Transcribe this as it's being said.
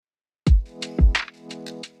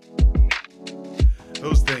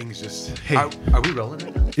thing's just... Hey. Are we rolling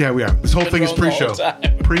right now? Yeah, we are. This whole thing is pre-show.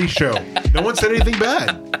 Pre-show. No one said anything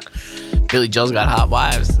bad. Billy Joel's got hot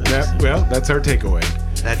wives. Yeah, well, that's our takeaway.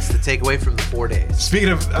 That's the takeaway from the 4 days. Speaking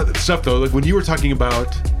of stuff, though, like when you were talking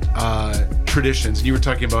about traditions, and you were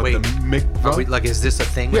talking about the mikvah. Is this a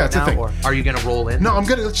thing Yeah, right it's now? a thing. Or are you going to roll in? No, I'm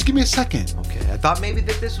gonna. Just give me a second. Okay, I thought maybe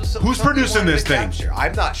that this was something. Who's producing this thing? Capture.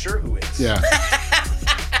 I'm not sure who is. Yeah.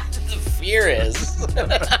 The fear is.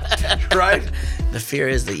 Right? The fear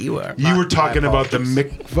is that you are. You were talking about the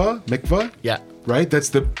mikvah? Yeah. Right? That's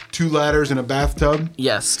the 2 ladders in a bathtub?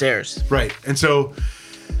 Yeah, stairs. Right. And so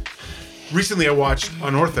recently I watched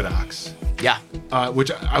Unorthodox. Yeah.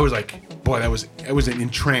 Which I was like, boy, I was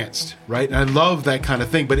entranced, right? And I love that kind of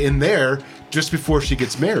thing. But in there, just before she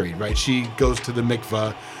gets married, right, she goes to the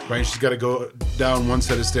mikvah, right? She's got to go down one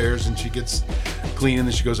set of stairs and she gets clean and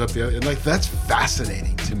then she goes up the other. And like, that's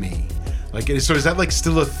fascinating to me. Like, so is that like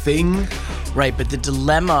still a thing? Right, but the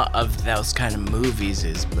dilemma of those kind of movies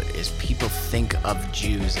is people think of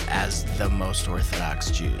Jews as the most Orthodox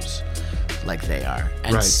Jews, like they are.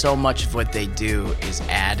 And so much of what they do is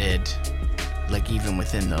added, like even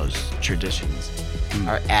within those traditions,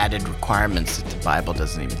 are added requirements that the Bible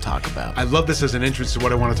doesn't even talk about. I love this as an entrance to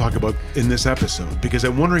what I want to talk about in this episode, because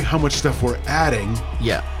I'm wondering how much stuff we're adding.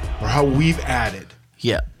 Yeah. Or how we've added.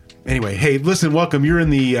 Yeah. Anyway, hey, listen, welcome. You're in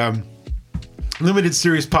the Limited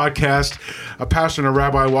Series podcast. A pastor and a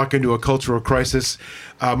rabbi walk into a cultural crisis.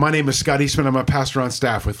 My name is Scott Eastman. I'm a pastor on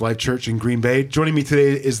staff with Life Church in Green Bay. Joining me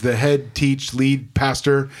today is the lead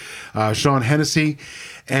pastor, Shawn Hennessy,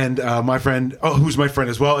 and my friend, who's my friend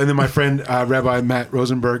as well, and then my friend, Rabbi Matt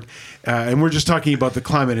Rosenberg. And we're just talking about the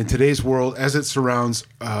climate in today's world as it surrounds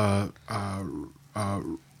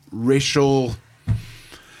racial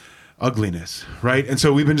ugliness, right? And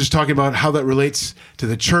so we've been just talking about how that relates to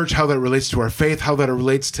the church, how that relates to our faith, how that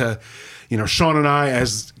relates to, Shawn and I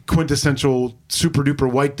as quintessential super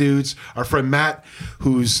duper white dudes, our friend Matt,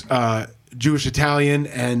 who's Jewish Italian,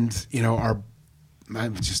 and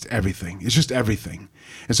just everything. It's just everything.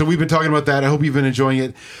 And so we've been talking about that. I hope you've been enjoying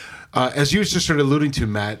it. As you just started alluding to,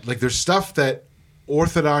 Matt, like there's stuff that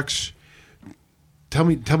Orthodox, tell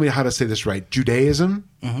me how to say this right. Judaism,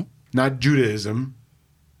 not Judaism.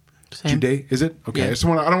 Same. Is it? Okay. Yeah.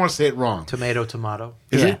 I don't want to say it wrong. Tomato.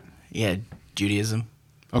 Is it? Yeah, Judaism.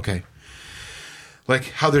 Okay. Like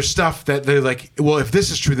how there's stuff that they're like, well, if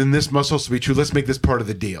this is true, then this must also be true. Let's make this part of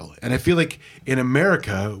the deal. And I feel like in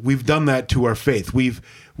America, we've done that to our faith. We've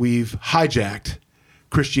hijacked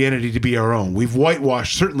Christianity to be our own. We've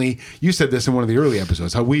whitewashed. Certainly, you said this in one of the early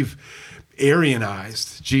episodes, how we've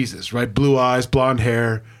Aryanized Jesus, right? Blue eyes, blonde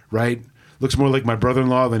hair, right? Looks more like my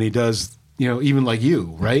brother-in-law than he does, even like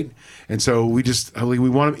you, right? And so we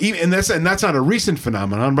want him, and that's not a recent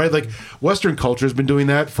phenomenon, right? Like Western culture has been doing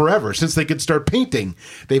that forever since they could start painting.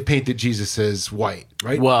 They painted Jesus as white,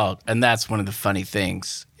 right? Well, and that's one of the funny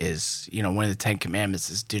things is, one of the 10 Commandments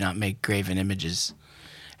is do not make graven images.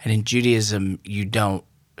 And in Judaism,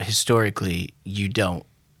 historically, you don't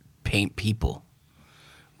paint people.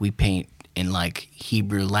 We paint in like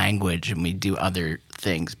Hebrew language and we do other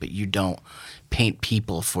things, but you don't paint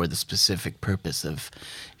people for the specific purpose of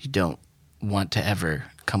you don't want to ever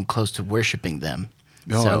come close to worshiping them.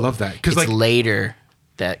 No, I love that. Because later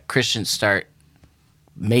that Christians start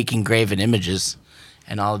making graven images,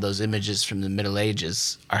 and all of those images from the Middle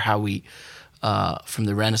Ages are how we, from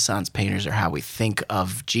the Renaissance painters, are how we think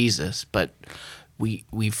of Jesus. But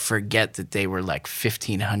we forget that they were like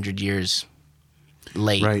 1,500 years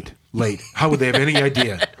late. Right. Late. How would they have any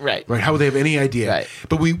idea? Right. How would they have any idea? Right.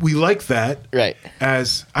 But we like that. Right.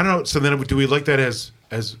 As I don't know. So then, do we like that as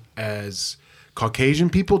Caucasian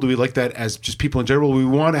people? Do we like that as just people in general? We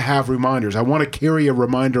want to have reminders. I want to carry a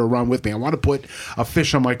reminder around with me. I want to put a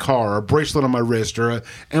fish on my car, or a bracelet on my wrist, or an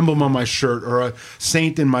emblem on my shirt, or a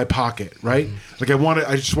saint in my pocket. Right. Like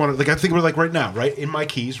I just want to. Like I think we're like right now. Right. In my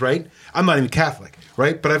keys. Right. I'm not even Catholic.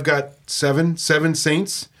 Right. But I've got seven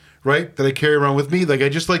saints. Right, that I carry around with me. Like I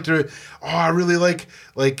just like to. Oh, I really like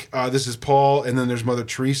this is Paul, and then there's Mother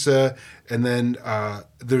Teresa, and then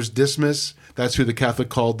there's Dismas. That's who the Catholic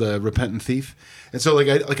called the repentant thief. And so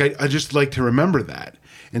I just like to remember that.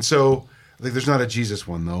 And so there's not a Jesus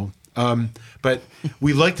one though. But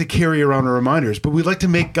we like to carry around our reminders. But we like to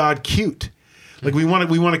make God cute. Like we want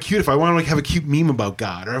to cute. If I want to have a cute meme about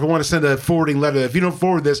God, or if I want to send a forwarding letter, if you don't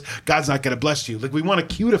forward this, God's not going to bless you. Like we want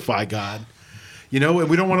to cutify God. And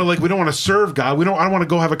we don't want to serve God. I don't want to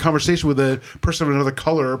go have a conversation with a person of another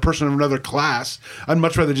color or a person of another class. I'd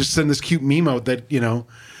much rather just send this cute meme out that,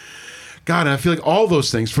 God, and I feel like all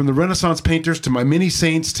those things, from the Renaissance painters to my mini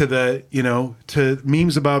saints to the, to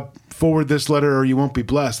memes about forward this letter or you won't be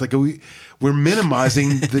blessed. Like we're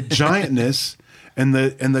minimizing the giantness and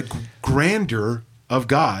the grandeur of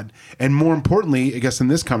God, and more importantly, I guess in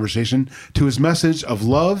this conversation, to his message of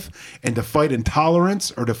love and to fight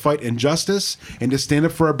intolerance or to fight injustice and to stand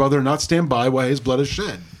up for our brother, not stand by while his blood is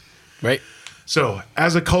shed. Right. So,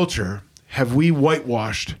 as a culture, have we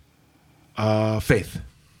whitewashed faith?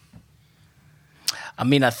 I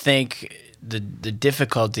mean, I think the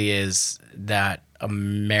difficulty is that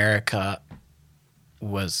America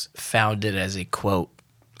was founded as a, quote,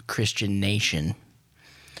 Christian nation.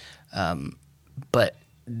 But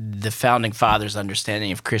the founding fathers'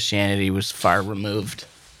 understanding of Christianity was far removed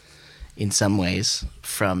in some ways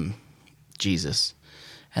from Jesus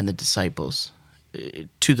and the disciples,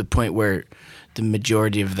 to the point where the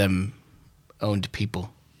majority of them owned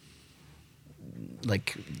people,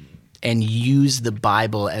 and used the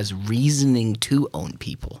Bible as reasoning to own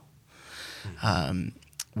people,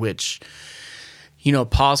 which,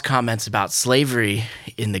 Paul's comments about slavery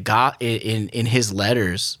in in his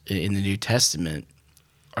letters in the New Testament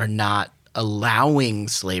are not allowing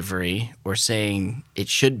slavery or saying it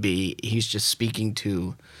should be. He's just speaking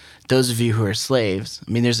to those of you who are slaves.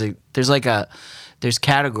 I mean, there's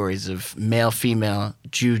categories of male, female,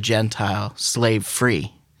 Jew, Gentile, slave,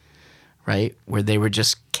 free, right? Where they were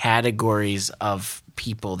just categories of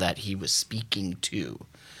people that he was speaking to.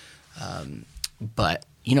 But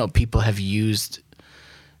people have used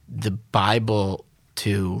the Bible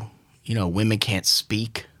to, women can't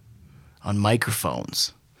speak on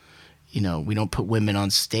microphones. We don't put women on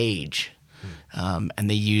stage. And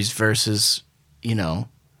they use verses, a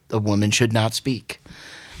woman should not speak.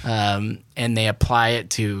 And they apply it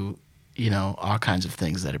to, all kinds of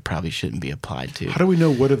things that it probably shouldn't be applied to. How do we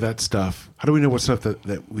know what of that stuff? How do we know what stuff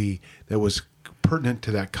that was pertinent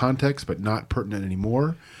to that context but not pertinent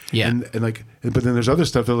anymore? Yeah. But then there's other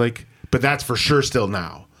stuff that but that's for sure still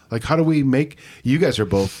now. Like, how do we make, you guys are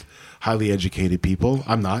both highly educated people.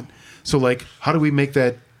 I'm not. So how do we make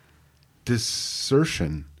that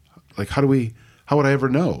dissertion? How would I ever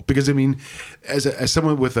know? Because I mean, as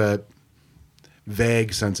someone with a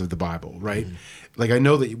vague sense of the Bible, right? Mm-hmm. I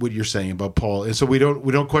know that what you're saying about Paul, and so we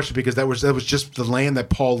don't question, because that was just the land that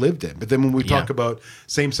Paul lived in. But then when we talk about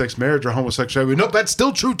same-sex marriage or homosexuality, no, that's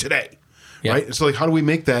still true today, right? So how do we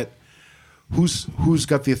make that? Who's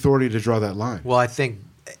got the authority to draw that line? Well, I think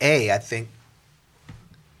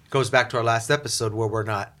goes back to our last episode where we're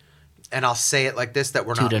not, and I'll say it like this, that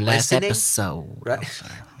we're not listening. Last episode. Right?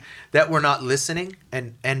 Oh, that we're not listening,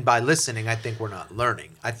 and by listening, I think we're not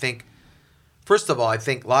learning. I think, first of all, I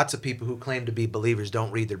think lots of people who claim to be believers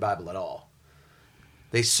don't read their Bible at all.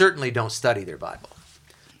 They certainly don't study their Bible.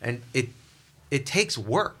 And it takes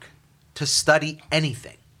work to study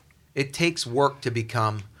anything. It takes work to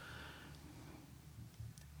become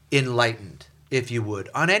enlightened, if you would,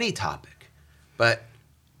 on any topic. But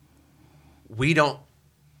we don't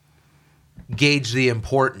gauge the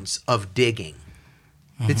importance of digging.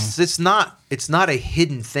 Mm-hmm. It's not a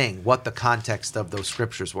hidden thing what the context of those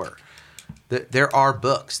scriptures were. There are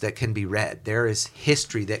books that can be read. There is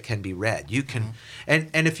history that can be read. You can, and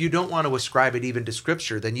if you don't want to ascribe it even to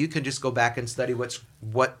scripture, then you can just go back and study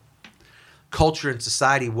what culture and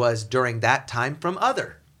society was during that time from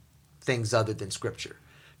other things other than scripture,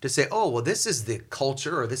 to say, oh, well, this is the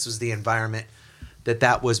culture or this was the environment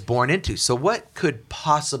that was born into. So what could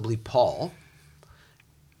possibly Paul,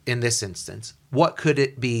 in this instance, what could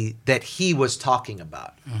it be that he was talking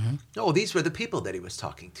about? Mm-hmm. Oh, these were the people that he was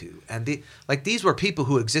talking to. And these were people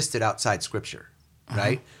who existed outside scripture,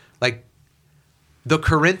 right? Like the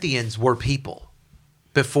Corinthians were people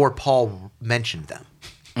before Paul mentioned them.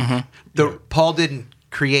 Mm-hmm. Paul didn't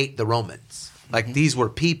create the Romans. These were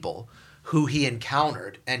people who he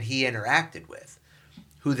encountered and he interacted with,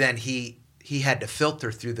 who then he had to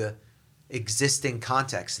filter through the existing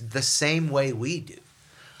context the same way we do.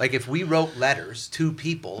 If we wrote letters to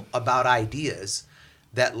people about ideas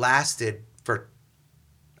that lasted for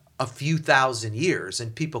a few thousand years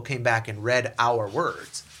and people came back and read our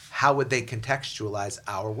words, how would they contextualize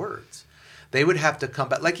our words? They would have to come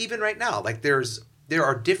back. Even right now, there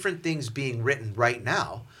are different things being written right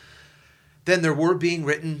now than there were being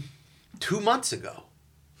written 2 months ago,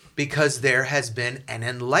 because there has been an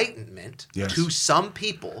enlightenment to some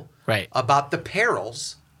people about the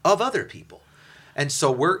perils of other people. And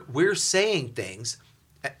so we're saying things,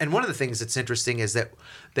 and one of the things that's interesting is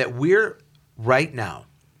that we're right now,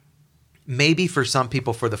 maybe for some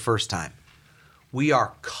people for the first time, we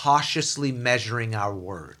are cautiously measuring our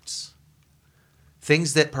words.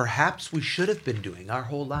 Things that perhaps we should have been doing our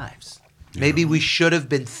whole lives. Maybe we should have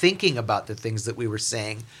been thinking about the things that we were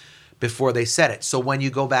saying before they said it. So when you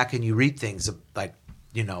go back and you read things like,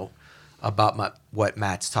 about what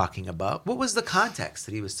Matt's talking about, what was the context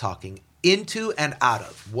that he was talking into and out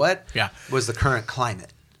of? What was the current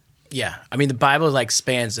climate? Yeah. I mean, the Bible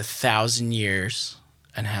spans 1,000 years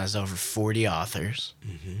and has over 40 authors.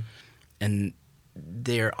 Mm-hmm. And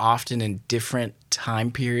they're often in different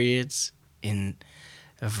time periods in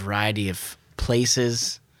a variety of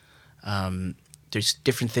places. There's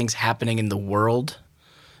different things happening in the world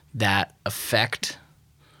that affect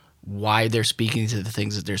why they're speaking to the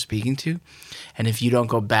things that they're speaking to. And if you don't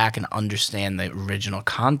go back and understand the original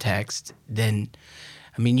context, then,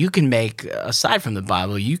 you can make, aside from the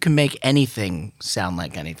Bible, you can make anything sound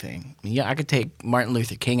like anything. I could take Martin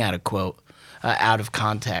Luther King out of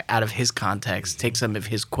his context, take some of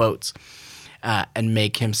his quotes, and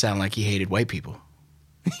make him sound like he hated white people.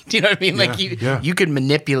 Do you know what I mean? You can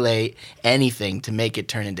manipulate anything to make it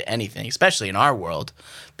turn into anything, especially in our world,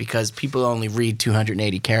 because people only read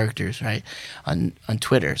 280 characters, right, on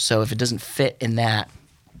Twitter. So if it doesn't fit in that,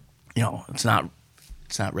 it's not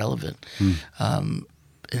relevant.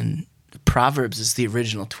 And Proverbs is the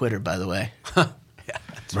original Twitter, by the way.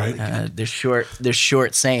 That's right. They're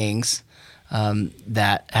short sayings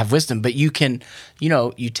that have wisdom, but you can,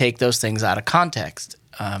 you take those things out of context.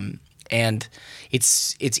 And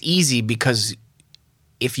it's easy because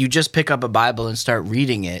if you just pick up a Bible and start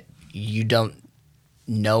reading it, you don't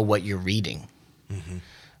know what you're reading,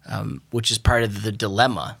 which is part of the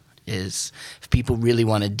dilemma. Is if people really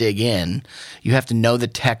want to dig in, you have to know the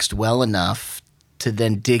text well enough to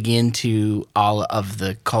then dig into all of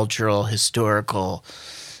the cultural, historical,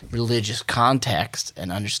 religious context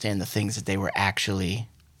and understand the things that they were actually,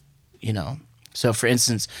 So, for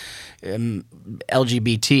instance,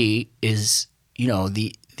 LGBT is,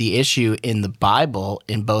 the issue in the Bible,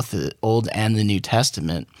 in both the Old and the New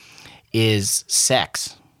Testament, is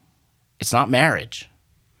sex. It's not marriage.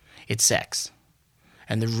 It's sex.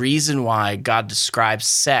 And the reason why God describes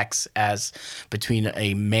sex as between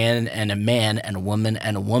a man and a woman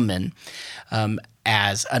and a woman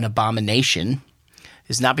as an abomination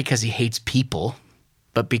is not because he hates people,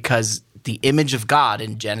 but because the image of God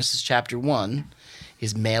in Genesis chapter 1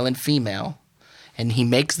 is male and female, and he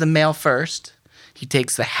makes the male first. He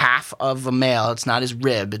takes the half of a male. It's not his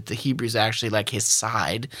rib. The Hebrew is actually like his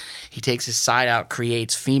side. He takes his side out,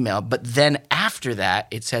 creates female. But then after that,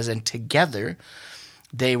 it says, and together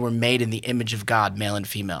they were made in the image of God, male and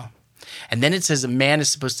female. And then it says a man is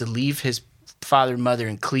supposed to leave his father and mother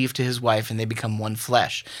and cleave to his wife, and they become one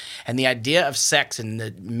flesh. And the idea of sex and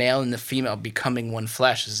the male and the female becoming one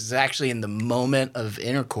flesh is actually in the moment of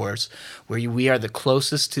intercourse where we are the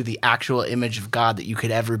closest to the actual image of God that you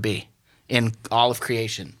could ever be in all of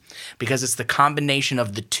creation, because it's the combination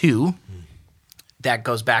of the two that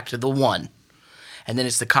goes back to the one, and then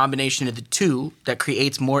it's the combination of the two that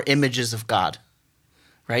creates more images of God,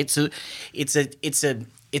 right? So it's an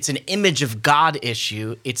image of God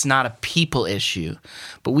issue. It's not a people issue.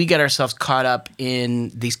 But we get ourselves caught up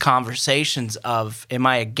in these conversations of, am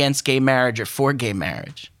I against gay marriage or for gay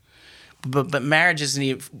marriage? But marriage isn't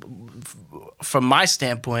even, from my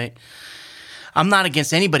standpoint, I'm not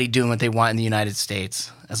against anybody doing what they want in the United States,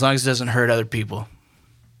 as long as it doesn't hurt other people.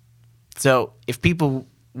 So if people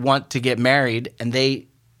want to get married and they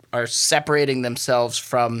are separating themselves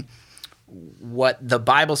from what the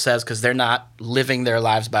Bible says because they're not living their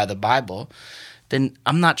lives by the Bible, then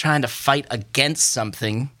I'm not trying to fight against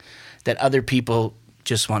something that other people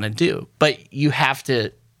just want to do. But you have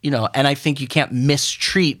to, and I think you can't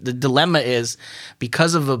mistreat. The dilemma is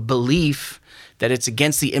because of a belief that it's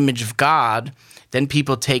against the image of God, then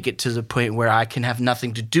people take it to the point where I can have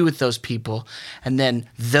nothing to do with those people, and then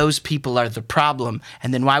those people are the problem,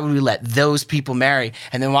 and then why would we let those people marry,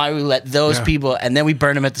 and then why would we let those people, and then we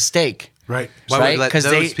burn them at the stake. Right. Why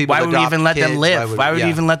would we even let them live? Why would we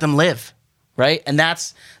even let them live? Right? And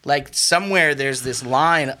that's like somewhere there's this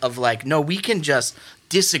line of like, no, we can just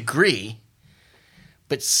disagree,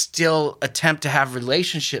 but still attempt to have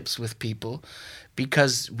relationships with people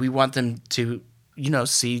because we want them to,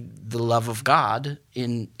 see the love of God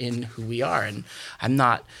in who we are. And I'm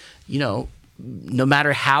not, no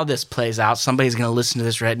matter how this plays out, somebody's going to listen to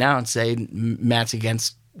this right now and say Matt's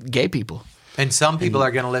against gay people. And some people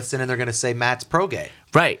are going to listen and they're going to say Matt's pro-gay.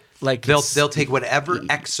 Right. Like they'll take whatever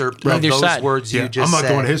excerpt of those side. words you just said. I'm not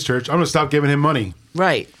going to his church. I'm going to stop giving him money.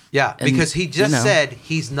 Right. Yeah, And, because he just said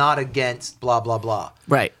he's not against blah, blah, blah.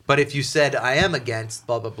 Right. But if you said I am against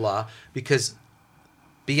blah, blah, blah, because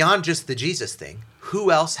beyond just the Jesus thing,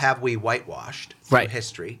 who else have we whitewashed through Right.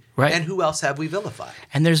 history? Right. And who else have we vilified?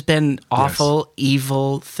 And there's been awful,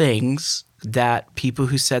 evil things that people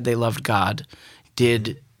who said they loved God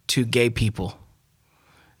did to gay people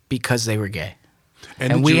because they were gay.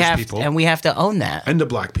 And the Jewish people. And we have to own that. And the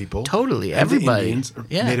black people. Totally. And Everybody. the Indians, or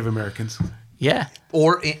Yeah. Native Americans. Yeah.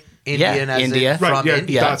 Or Indian as India. in from Right, yeah,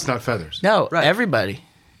 India. dots, not feathers. No, Right. everybody.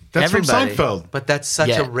 That's Everybody. from Seinfeld. But that's such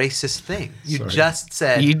Yeah. a racist thing. You Sorry. just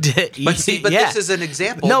said You did. But see, but yeah. this is an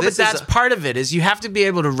example. No, This but is that's a- part of it. Is you have to be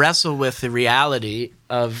able to wrestle with the reality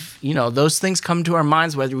of those things come to our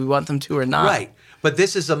minds whether we want them to or not. right. But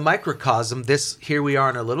this is a microcosm. Here we are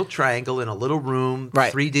in a little triangle in a little room,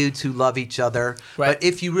 Right. 3 dudes who love each other. Right. But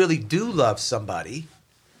if you really do love somebody,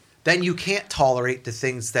 then you can't tolerate the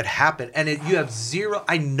things that happen. And you have zero,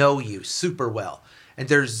 I know you super well. And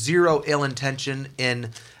there's zero ill intention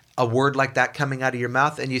in a word like that coming out of your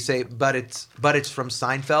mouth. And you say, but it's from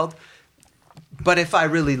Seinfeld. But if I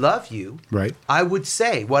really love you, Right. I would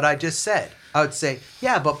say what I just said. I would say,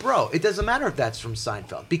 yeah, but bro, it doesn't matter if that's from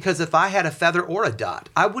Seinfeld. Because if I had a feather or a dot,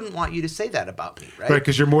 I wouldn't want you to say that about me, right? Right,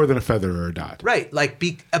 because you're more than a feather or a dot. Right.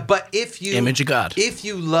 But if you Image of God. if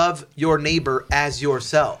you love your neighbor as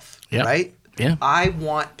yourself, Yep. right? Yeah.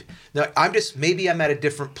 Maybe I'm at a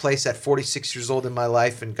different place at 46 years old in my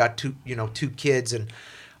life and got two kids, and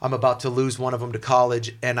I'm about to lose one of them to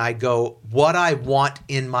college, and I go, what I want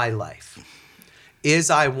in my life is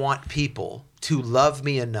I want people to love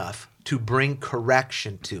me enough to bring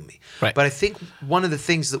correction to me. Right. But I think one of the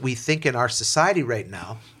things that we think in our society right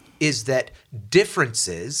now is that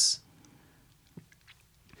differences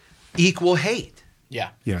equal hate. Yeah.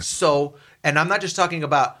 Yes. So, and I'm not just talking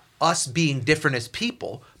about us being different as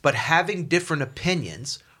people, but having different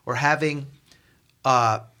opinions or having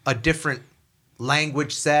a different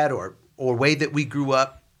language set or way that we grew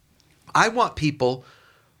up. I want people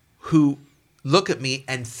who look at me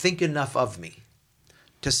and think enough of me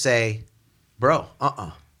to say, bro,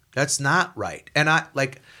 that's not right. And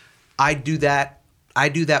I do that. I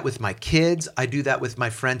do that with my kids. I do that with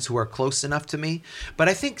my friends who are close enough to me. But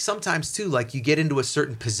I think sometimes too, like you get into a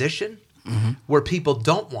certain position where people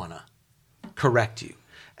don't want to correct you.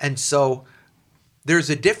 And so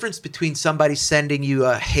there's a difference between somebody sending you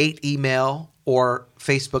a hate email or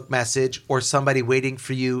Facebook message or somebody waiting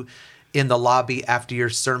for you in the lobby after your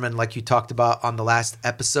sermon, like you talked about on the last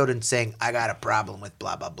episode, and saying, I got a problem with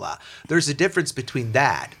blah, blah, blah. There's a difference between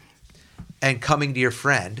that and coming to your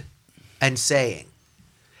friend and saying,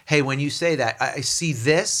 hey, when you say that, I see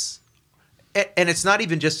this, and it's not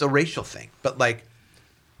even just a racial thing, but like,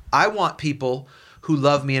 I want people who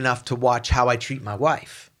love me enough to watch how I treat my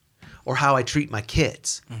wife or how I treat my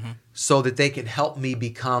kids so that they can help me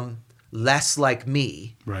become less like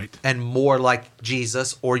me, Right. and more like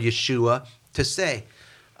Jesus or Yeshua, to say,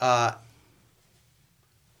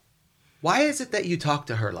 why is it that you talk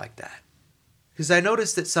to her like that? Because I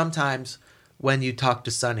noticed that sometimes when you talk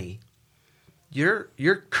to Sunny, you're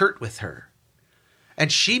curt with her.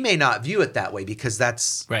 And she may not view it that way because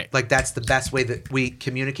that's Right. like that's the best way that we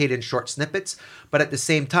communicate in short snippets. But at the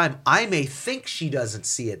same time, I may think she doesn't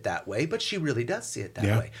see it that way, but she really does see it that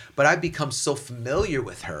Yeah. way. But I've become so familiar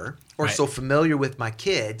with her, or Right. so familiar with my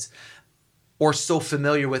kids, or so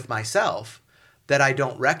familiar with myself that I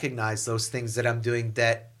don't recognize those things that I'm doing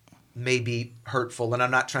that may be hurtful. And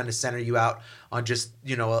I'm not trying to center you out on just,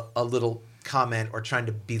 a little comment or trying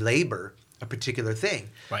to belabor a particular thing.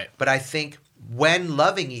 Right. But I think when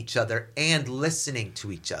loving each other and listening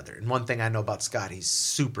to each other, and one thing I know about Scott, he's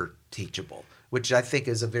super teachable, which I think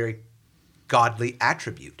is a very godly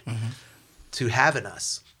attribute to have in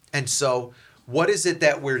us. And so what is it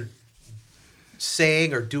that we're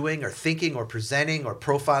saying or doing or thinking or presenting or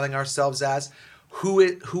profiling ourselves as?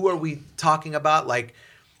 Who are we talking about? Like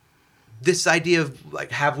this idea of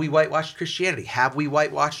like, have we whitewashed Christianity? Have we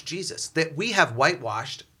whitewashed Jesus? That we have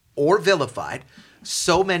whitewashed or vilified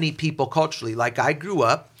so many people culturally. Like I grew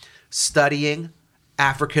up studying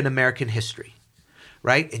African American history,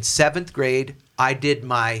 right? In 7th grade, I did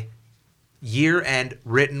my year-end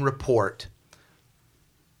written report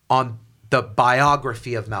on the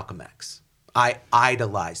biography of Malcolm X. I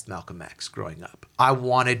idolized Malcolm X growing up. I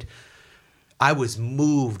was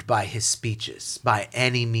moved by his speeches by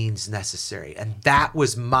any means necessary. And that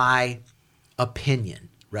was my opinion,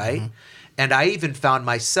 right? And I even found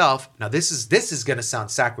myself, now this is going to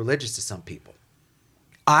sound sacrilegious to some people.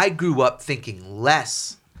 I grew up thinking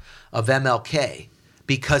less of MLK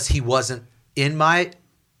because he wasn't, in my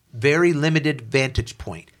very limited vantage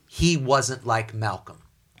point, he wasn't like Malcolm.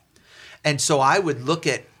 And so I would look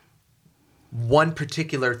at one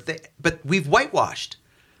particular thing, but we've whitewashed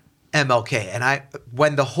MLK. And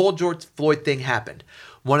when the whole George Floyd thing happened,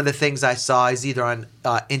 one of the things I saw is either on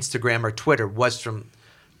Instagram or Twitter was from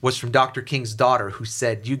Dr. King's daughter, who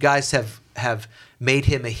said, "You guys have made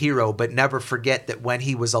him a hero, but never forget that when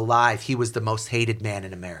he was alive, he was the most hated man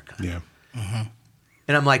in America." Yeah. Mm-hmm.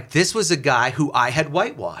 And I'm like, this was a guy who I had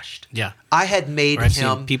whitewashed. Yeah. I had made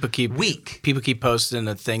him weak. People keep posting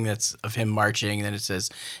a thing that's of him marching, and then it says,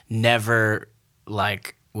 never,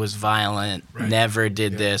 like, was violent, never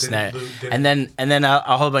did this. And then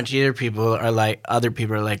a whole bunch of other people are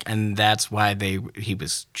like, and that's why he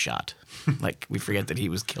was shot. Like, we forget that he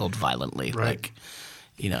was killed violently. Right. Like,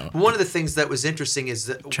 you know. One of the things that was interesting is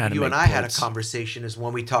that you and I had a conversation is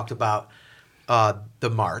when we talked about the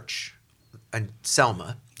march and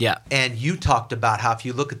Selma. Yeah. And you talked about how if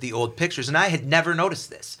you look at the old pictures, and I had never noticed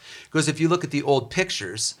this, because if you look at the old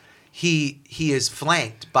pictures, he is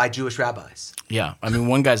flanked by Jewish rabbis. Yeah. I mean,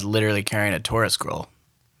 one guy's literally carrying a Torah scroll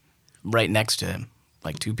right next to him,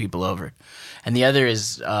 like 2 people over. And the other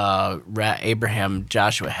is Abraham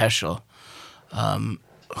Joshua Heschel,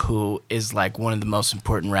 who is like one of the most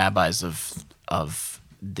important rabbis of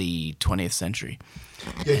the 20th century.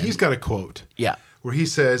 Yeah, he's got a quote. Yeah. Where he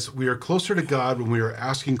says, "We are closer to God when we are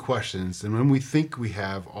asking questions than when we think we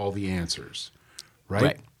have all the answers."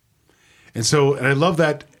 Right? And I love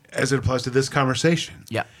that as it applies to this conversation.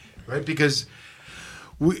 Yeah. Right? Because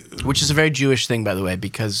which is a very Jewish thing, by the way,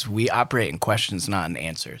 because we operate in questions, not in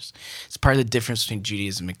answers. It's part of the difference between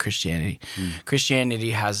Judaism and Christianity.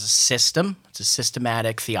 Christianity has a system. It's a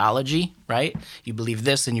systematic theology, right? You believe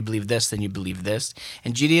this, then you believe this, then you believe this.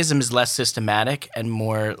 And Judaism is less systematic and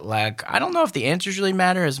more like, I don't know if the answers really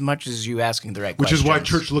matter as much as you asking the right questions. Which is why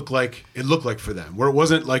church looked like for them, where it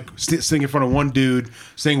wasn't like sitting in front of one dude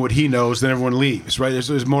saying what he knows, then everyone leaves, right? It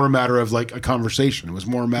was more a matter of like a conversation. It was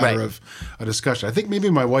more a matter of a discussion. I think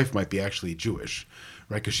maybe my wife might be actually Jewish,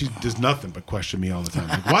 right? Because she does nothing but question me all the time.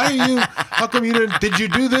 Like, why are you? How come you didn't? Did you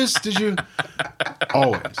do this? Did you?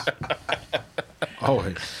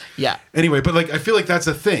 Always. Yeah. Anyway, but like I feel like that's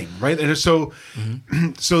a thing, right? And so,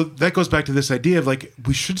 so that goes back to this idea of like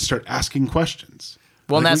we should start asking questions.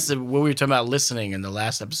 Well, like and that's what we were talking about listening in the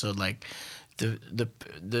last episode. Like the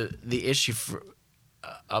issue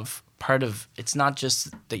of part of it's not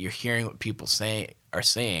just that you're hearing what people are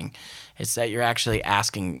saying, it's that you're actually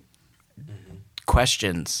asking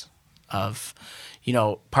questions of,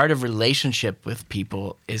 part of relationship with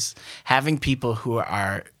people is having people who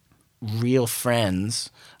are real friends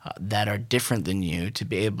that are different than you to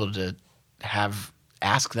be able to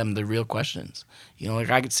ask them the real questions. Like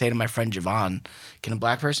I could say to my friend Javon, can a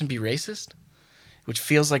black person be racist? Which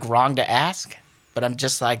feels like wrong to ask, but I'm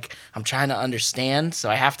just like, I'm trying to understand, so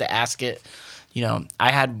I have to ask it.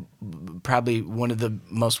 I had probably one of the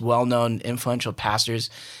most well-known influential pastors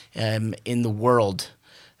in the world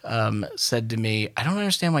said to me, I don't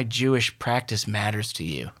understand why Jewish practice matters to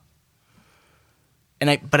you.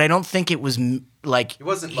 But I don't think it was like he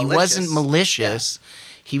wasn't malicious. Yeah.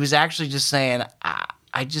 He was actually just saying,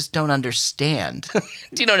 I just don't understand. Do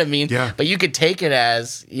you know what I mean? Yeah. But you could take it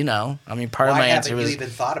as, part of my answer was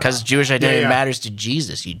because Jewish identity matters to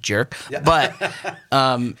Jesus, you jerk. Yeah. But,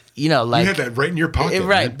 like you had that right in your pocket,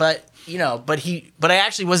 right? Man. But I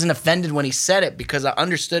actually wasn't offended when he said it because I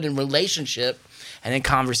understood in relationship and in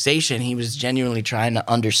conversation he was genuinely trying to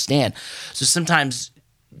understand. So sometimes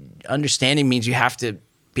understanding means you have to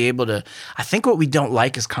be able to. I think what we don't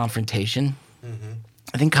like is confrontation. Mm-hmm.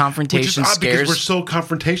 I think confrontation scares. Because we're so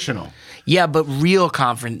confrontational. Yeah, but real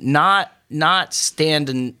not stand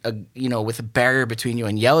in with a barrier between you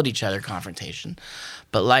and yell at each other confrontation,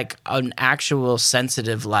 but like an actual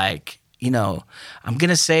sensitive I'm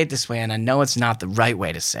gonna say it this way, and I know it's not the right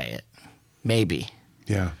way to say it, maybe.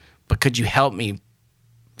 Yeah. But could you help me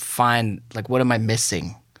find what am I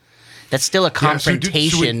missing? That's still a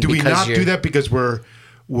confrontation. Do we not do that because we're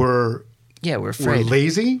afraid? We're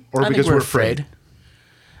lazy, or because we're afraid?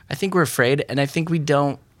 I think we're afraid, and I think we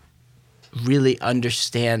don't really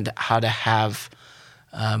understand how to have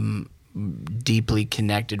deeply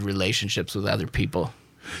connected relationships with other people.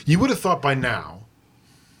 You would have thought by now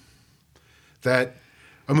that,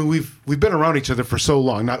 we've been around each other for so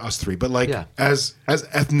long, not us three, but as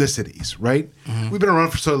ethnicities, right? Mm-hmm. We've been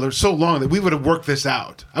around for so long that we would have worked this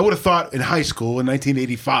out. I would have thought in high school in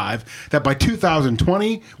 1985 that by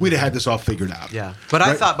 2020 we'd have had this all figured out. Yeah, but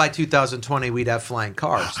right? I thought by 2020 we'd have flying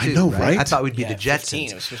cars too. I know, right? I thought we'd be the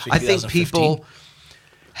Jetsons. I think people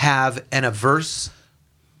have an averse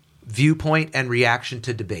viewpoint and reaction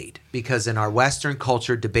to debate because in our Western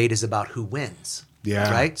culture, debate is about who wins. Yeah.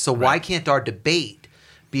 Right? So why can't our debate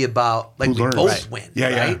be about like Who we learns. both Right. win, Yeah,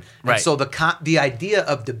 yeah. right? Right. And so the idea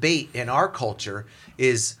of debate in our culture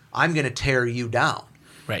is I'm going to tear you down.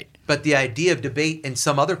 Right. But the idea of debate in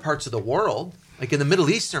some other parts of the world, like in the Middle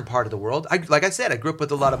Eastern part of the world, like I said, I grew up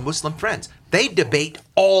with a lot of Muslim friends. They debate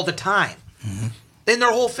all the time in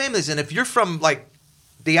their whole families. And if you're from like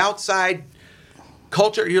the outside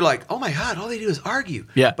culture, you're like, oh my God, all they do is argue.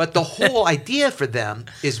 Yeah. But the whole idea for them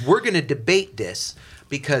is we're going to debate this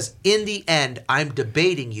because in the end, I'm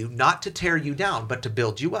debating you not to tear you down, but to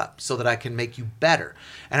build you up so that I can make you better.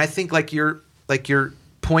 And I think like your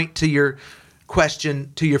point to your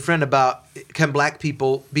question to your friend about can black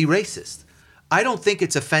people be racist? I don't think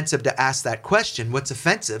it's offensive to ask that question. What's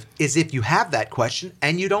offensive is if you have that question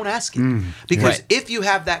and you don't ask it. Because Right. if you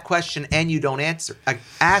have that question and you don't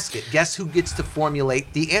ask it, guess who gets to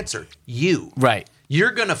formulate the answer? You. Right.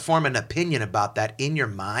 You're going to form an opinion about that in your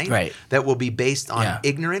mind Right. that will be based on Yeah.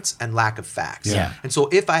 ignorance and lack of facts. Yeah. And so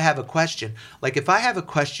if I have a question, like if I have a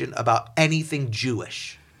question about anything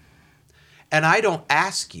Jewish and I don't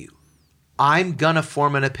ask you, I'm going to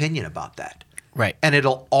form an opinion about that. Right. And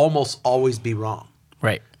it'll almost always be wrong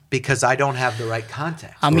Right. because I don't have the right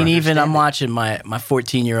context. I mean, or even I'm understanding. watching my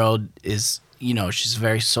 14-year-old is, she's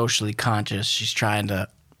very socially conscious. She's trying to,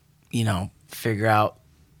 figure out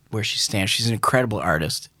where she stands. She's an incredible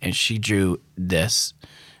artist, and she drew this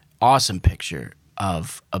awesome picture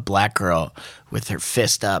of a black girl with her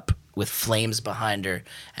fist up with flames behind her,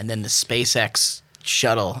 and then the SpaceX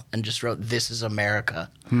shuttle, and just wrote, "This is America."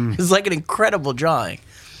 It's like an incredible drawing.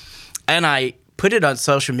 And I put it on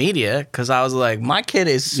social media because I was like, my kid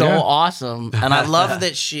is so awesome. And I love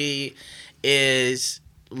that she is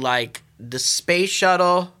like the space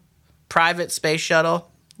shuttle, private space shuttle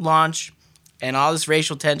launch, and all this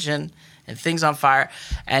racial tension and things on fire.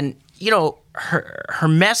 And, her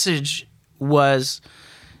message was,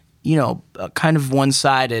 kind of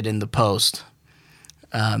one-sided in the post.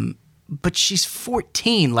 But she's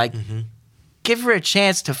 14. Like, give her a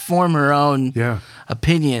chance to form her own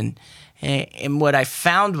opinion. And what I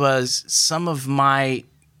found was some of my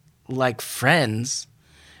friends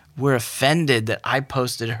were offended that I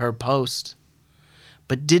posted her post,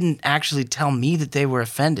 but didn't actually tell me that they were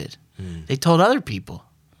offended. They told other people.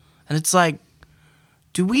 And it's like,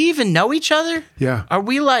 do we even know each other? Yeah. Are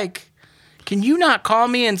we can you not call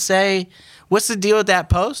me and say, what's the deal with that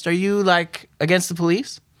post? Are you against the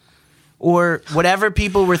police? Or whatever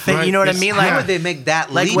people were thinking, Right. you know what I mean? How would they make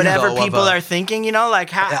that leap, whatever though, of people a- are thinking,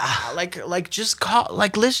 how, just call,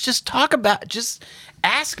 let's just talk about, just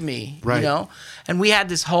ask me, Right. And we had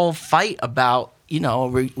this whole fight about,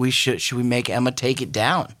 we should we make Emma take it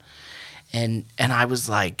down? And I was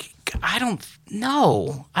like, I don't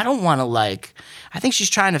know. I don't want to I think she's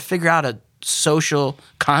trying to figure out a social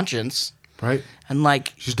conscience. Right. And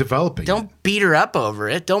She's developing. don't beat her up over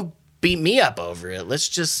it. Don't beat me up over it. Let's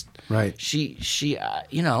just. Right. She I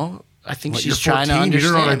think What, she's you're trying 14, to you understand.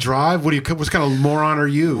 don't know how to drive. What kind of moron are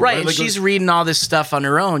you? Right, and Like, she's reading all this stuff on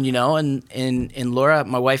her own, and Laura,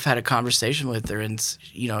 my wife, had a conversation with her and,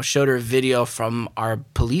 showed her a video from our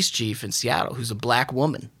police chief in Seattle, who's a black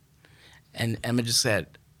woman. And Emma just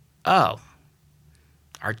said, "Oh,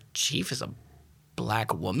 our chief is a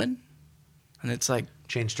black woman?" And it's like,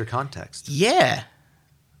 Changed her context. yeah,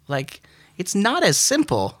 it's not as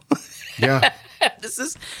simple. Yeah. This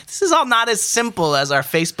is all not as simple as our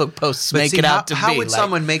Facebook posts make it out to how be. would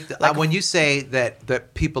someone make when you say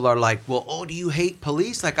that people are like, well, oh, do you hate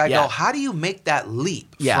police? I Yeah. go, how do you make that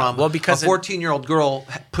leap Yeah, from well, because a 14-year-old girl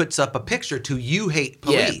puts up a picture to you hate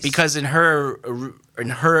police? Yeah, because in her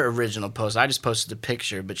original post, I just posted a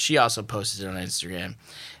picture, but she also posted it on Instagram,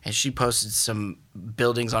 and she posted some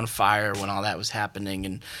buildings on fire when all that was happening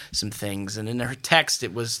and some things. And in her text, there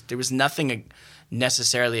was nothing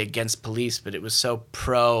necessarily against police, but it was so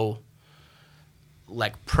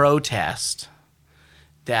protest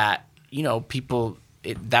that people.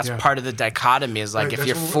 That's part of the dichotomy is Right, if that's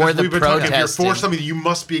you're what- for that's the what we've been talking- protest, if you're for something, you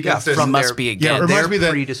must be against this. from must be Yeah, against. it reminds me that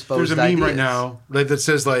predisposed there's a meme right ideas. now that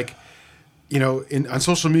says on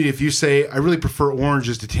social media, if you say I really prefer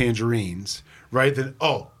oranges to tangerines, right? Then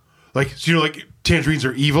tangerines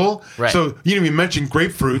are evil. Right. So you didn't even mention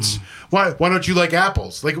grapefruits. Why don't you like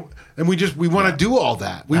apples? And we want to do all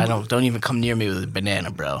that. I don't even come near me with a banana,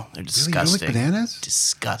 bro. They're disgusting. You like bananas?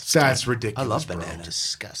 Disgusting. That's ridiculous. I love bro. bananas.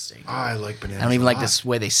 Disgusting. I like bananas. I don't even like a lot. the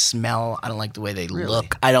way they smell. I don't like the way they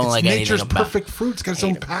look. I don't like anything nature's about. perfect fruit. It's got its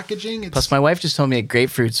own packaging. Plus, my wife just told me that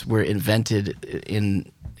grapefruits were invented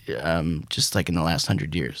in just in the last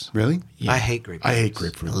 100 years. Really? I hate grapefruit. I hate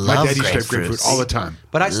grapefruit. Love My daddy used to have grapefruits. grapefruit all the time.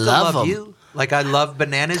 But I still Love love 'em. you. I love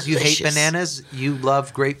bananas. You hate Delicious. bananas. You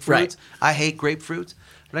love grapefruits. Right. I hate grapefruits.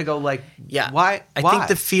 And I go like, Yeah. why? I think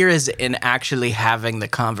the fear is in actually having the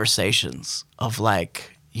conversations of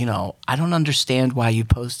like, I don't understand why you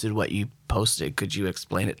posted what you posted. Could you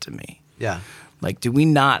explain it to me? Yeah. Like, do we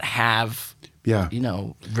not have, Yeah.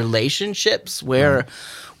 relationships where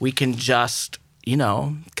we can just,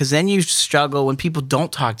 because then you struggle when people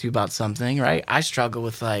don't talk to you about something, right? I struggle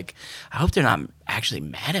with like, I hope they're not actually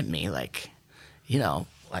mad at me. Like,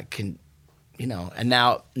 and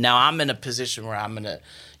now I'm in a position where I'm going to,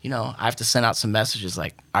 I have to send out some messages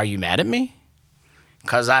like, are you mad at me?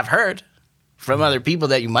 Because I've heard from other people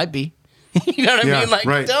that you might be. You know what I mean? Like,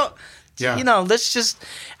 right. don't, let's just,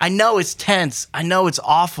 I know it's tense. I know it's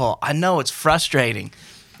awful. I know it's frustrating.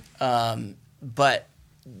 But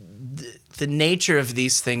the nature of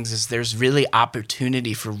these things is there's really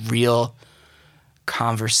opportunity for real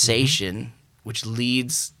conversation, which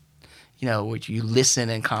leads, which you listen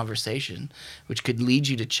in conversation, which could lead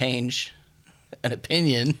you to change an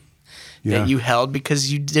opinion that you held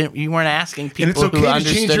because you weren't asking people and it's okay who to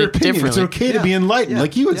understood change your it opinion. It's differently. okay to be enlightened,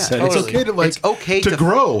 like you had said. Totally. It's okay to it's okay to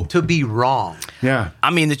grow, to be wrong. Yeah.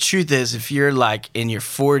 I mean, the truth is, if you're like in your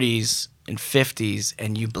 40s and 50s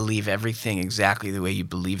and you believe everything exactly the way you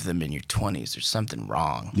believe them in your 20s, there's something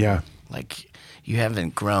wrong. Yeah. Like, you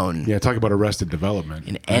haven't grown Yeah. Talk about arrested development.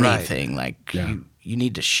 in anything. Like, Yeah. you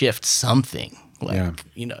need to shift something. Like, Yeah.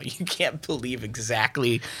 you can't believe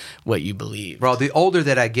exactly what you believe. Bro, the older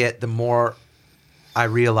that I get, the more I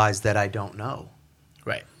realize that I don't know.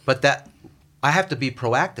 Right. But that I have to be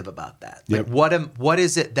proactive about that. Like, Yep. what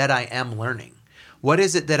is it that I am learning? What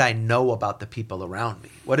is it that I know about the people around me?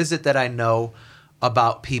 What is it that I know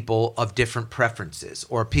about people of different preferences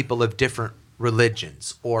or people of different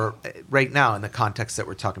religions? Or right now in the context that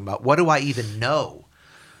we're talking about, what do I even know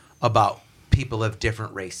about people of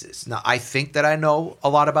different races? Now, I think that I know a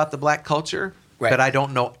lot about the black culture, but I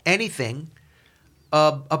don't know anything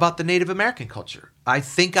about the Native American culture. I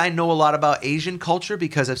think I know a lot about Asian culture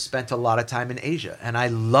because I've spent a lot of time in Asia, and I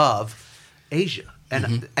love Asia.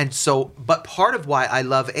 And so, but part of why I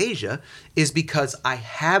love Asia is because I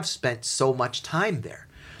have spent so much time there,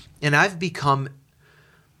 and I've become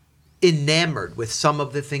enamored with some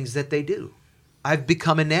of the things that they do. I've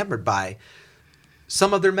become enamored by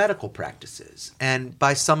some of their medical practices and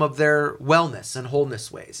by some of their wellness and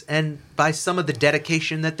wholeness ways and by some of the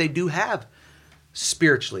dedication that they do have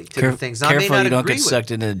spiritually to the things. Careful you don't get sucked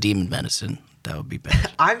into demon medicine. That would be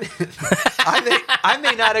bad. I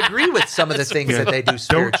may not agree with some of the things that they do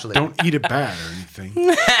spiritually. Don't eat it bad or anything.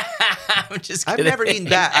 I'm just kidding. I've never eaten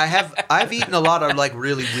that. I've eaten a lot of like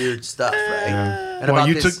really weird stuff, right? Yeah. And Well,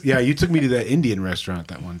 about you took me to that Indian restaurant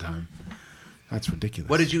that one time. That's ridiculous.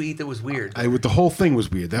 what did you eat that was weird? The whole thing was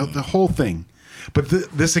weird. The whole thing. But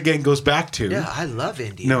this again goes back to. Yeah, I love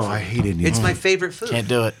Indian No, food. I hate Indian It's food. my favorite food. Can't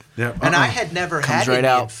do it. Yeah, And I had never had right Indian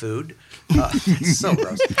out. food. It's so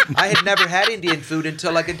gross. I had never had Indian food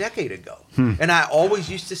until like a decade ago. And I always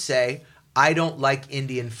used to say, I don't like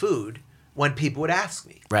Indian food when people would ask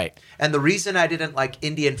me. Right. And the reason I didn't like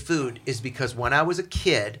Indian food is because when I was a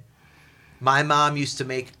kid, my mom used to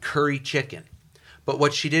make curry chicken. But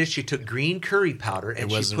what she did is she took green curry powder and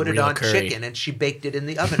she wasn't put it real on curry. chicken and she baked it in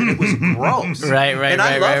the oven. And it was gross. Right. And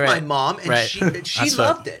I love right. my mom and Right. she That's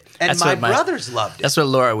loved it. And that's my what brothers loved it. That's what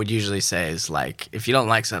Laura would usually say is like, if you don't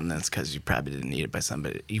like something, that's because you probably didn't eat it by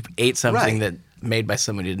somebody. You ate something Right. that made by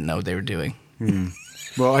somebody who didn't know what they were doing.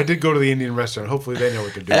 Well, I did go to the Indian restaurant. Hopefully, they know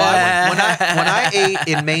what they're doing. When I ate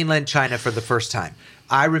in mainland China for the first time,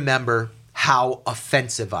 I remember how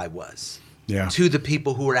offensive I was to the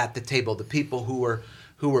people who were at the table, the people who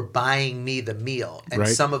were buying me the meal, and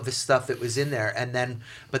some of the stuff that was in there.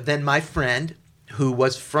 But then my friend, who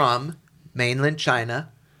was from mainland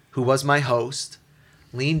China, who was my host,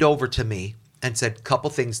 leaned over to me and said, couple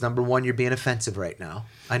things. Number one, you're being offensive right now.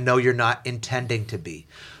 I know you're not intending to be,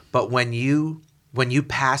 but when you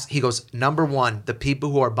pass, he goes, number one, the people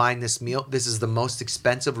who are buying this meal, this is the most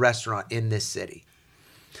expensive restaurant in this city.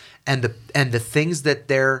 And the things that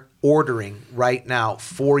they're ordering right now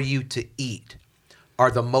for you to eat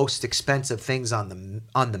are the most expensive things on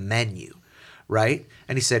the menu, right?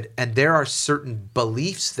 And he said, and there are certain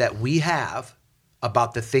beliefs that we have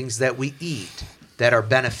about the things that we eat that are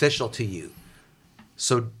beneficial to you.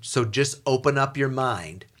 So just open up your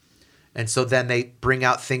mind. And so then they bring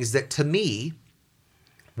out things that to me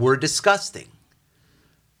were disgusting.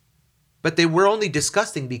 But they were only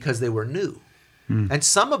disgusting because they were new. And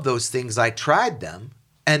some of those things, I tried them,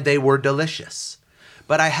 and they were delicious.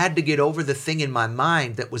 But I had to get over the thing in my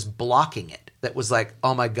mind that was blocking it. That was like,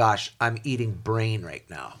 oh my gosh, I'm eating brain right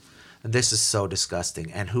now. And this is so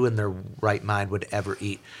disgusting. And who in their right mind would ever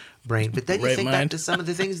eat brain. But then you Right think mind. back to some of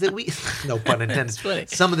the things that we, no pun intended, funny.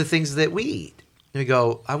 some of the things that we eat. And you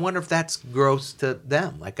go, I wonder if that's gross to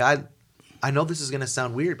them. Like I know this is going to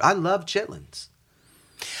sound weird, but I love chitlins.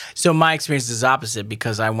 So my experience is opposite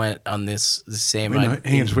because I went on the same. Wait, no,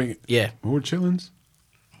 hands, wait. Yeah. What were chitlins?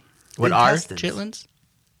 What are Intestines. chitlins?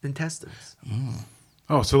 Intestines.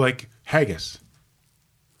 Oh, so like haggis.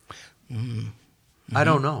 I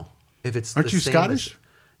don't know if it's. Aren't the you same Scottish? as-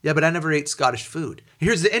 yeah, but I never ate Scottish food.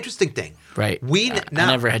 Here's the interesting thing. Right. I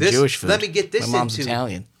never had Jewish food. Let me get this My mom's into.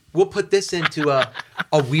 Italian. We'll put this into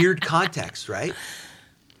a weird context, right?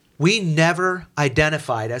 We never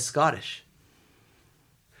identified as Scottish.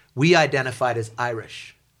 We identified as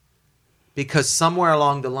Irish because somewhere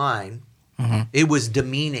along the line, it was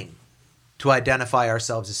demeaning to identify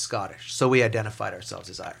ourselves as Scottish. So we identified ourselves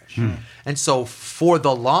as Irish. And so for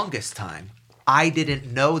the longest time, I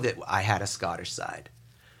didn't know that I had a Scottish side.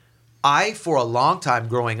 I, for a long time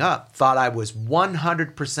growing up, thought I was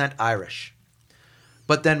 100% Irish.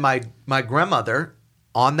 But then my grandmother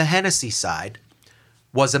on the Hennessy side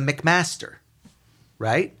was a McMaster,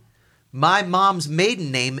 right? My mom's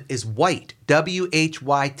maiden name is White,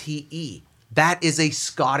 Whyte. That is a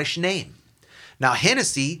Scottish name. Now,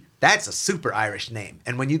 Hennessy, that's a super Irish name.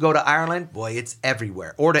 And when you go to Ireland, boy, it's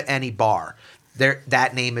everywhere. Or to any bar.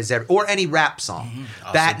 That name is or any rap song.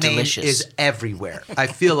 That name delicious. is everywhere. I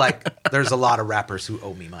feel like there's a lot of rappers who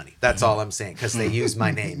owe me money. That's all I'm saying because they use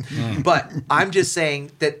my name. But I'm just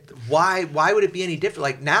saying that why would it be any different?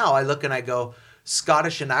 Like now I look and I go,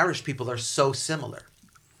 Scottish and Irish people are so similar.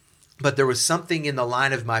 But there was something in the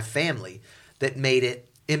line of my family that made it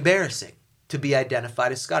embarrassing to be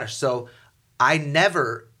identified as Scottish. So I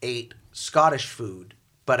never ate Scottish food,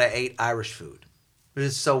 but I ate Irish food. It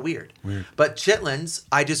was so weird. But chitlins,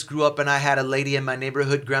 I just grew up and I had a lady in my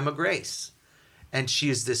neighborhood, Grandma Grace. And she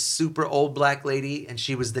is this super old black lady, and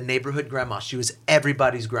she was the neighborhood grandma. She was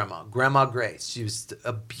everybody's grandma, Grandma Grace. She was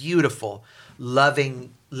a beautiful,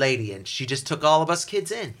 loving lady, and she just took all of us kids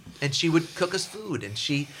in. And she would cook us food, and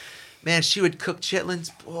she would cook chitlins.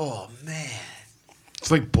 Oh, man.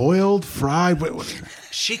 It's like boiled, fried. What?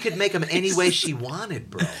 She could make them any way she wanted,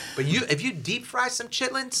 bro. But if you deep fry some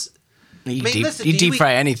chitlins... You listen, you do deep eat-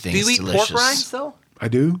 fry anything. Do you it's eat delicious. pork rinds, though? I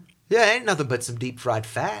do. Yeah, ain't nothing but some deep fried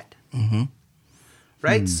fat. Mm-hmm.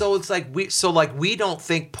 Right? So it's like we don't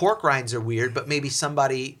think pork rinds are weird, but maybe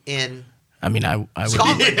somebody in I mean, I would.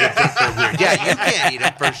 Scotland would think they're weird. Yeah, you can't eat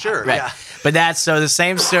them for sure. Right. Yeah. But that's so the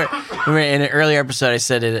same story. Remember in an earlier episode, I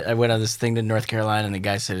said I went on this thing to North Carolina, and the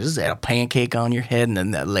guy said, "Is that a pancake on your head?" And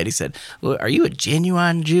then that lady said, "Well, are you a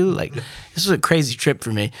genuine Jew?" Like this was a crazy trip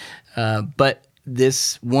for me. But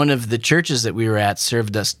this one of the churches that we were at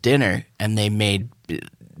served us dinner, and they made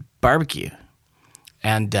barbecue,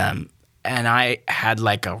 and I had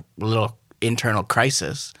like a little internal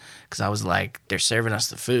crisis because I was like, "They're serving us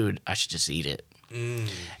the food. I should just eat it."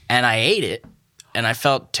 And I ate it, and I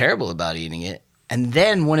felt terrible about eating it. And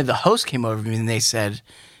then one of the hosts came over to me, and they said,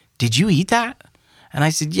 "Did you eat that?" And I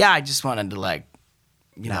said, "Yeah, I just wanted to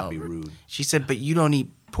Not be rude. She said, "But you don't eat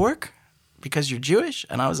pork because you're Jewish?"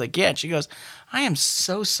 And I was like, "Yeah." And she goes, "I am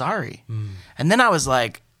so sorry." And then I was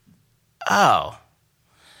like, "Oh,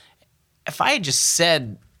 if I had just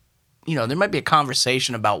said, there might be a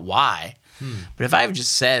conversation about why, but if I had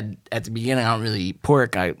just said at the beginning, I don't really eat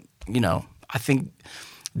pork, I think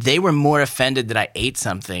they were more offended that I ate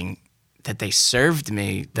something that they served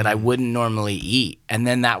me that I wouldn't normally eat. And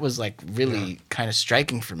then that was like really kind of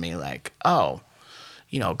striking for me, like, oh,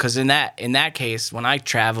 because in that case, when I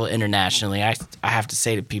travel internationally, I have to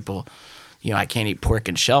say to people, I can't eat pork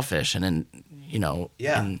and shellfish. And then,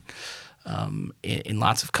 in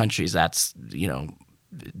lots of countries, that's,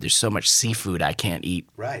 there's so much seafood I can't eat.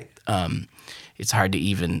 Right. It's hard to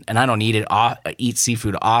even, and I don't eat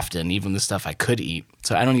seafood often, even the stuff I could eat.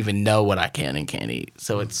 So I don't even know what I can and can't eat.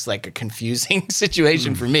 So it's like a confusing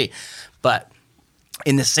situation for me. But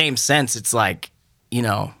in the same sense, it's like,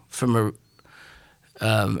 from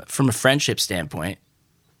a friendship standpoint,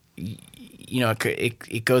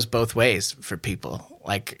 it goes both ways for people.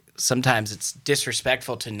 Like sometimes it's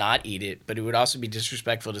disrespectful to not eat it, but it would also be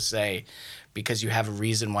disrespectful to say, because you have a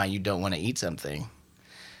reason why you don't want to eat something,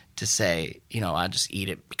 to say, I'll just eat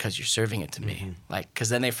it because you're serving it to me. Like, because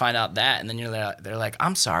then they find out that, and then they're like,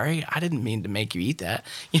 "I'm sorry, I didn't mean to make you eat that."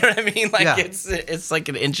 You know what I mean? Like, it's like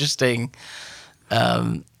an interesting.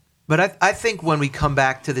 But I think when we come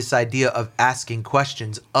back to this idea of asking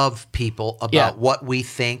questions of people about what we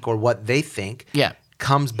think or what they think,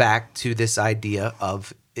 comes back to this idea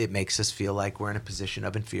of it makes us feel like we're in a position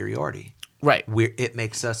of inferiority. Right. It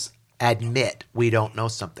makes us admit we don't know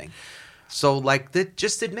something. So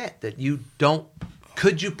just admit that you don't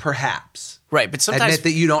could you perhaps Right, but sometimes admit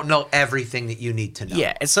that you don't know everything that you need to know?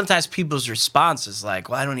 Yeah, and sometimes people's response is like,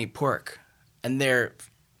 "Well, I don't eat pork," and they're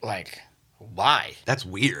like, "Why?" That's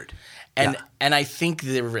weird. And Yeah. and I think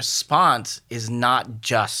the response is not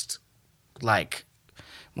just like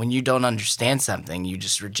when you don't understand something, you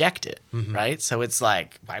just reject it, right? So it's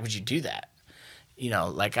like, why would you do that? You know,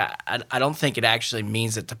 like I don't think it actually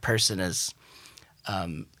means that the person is,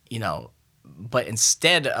 you know, but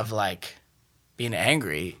instead of like being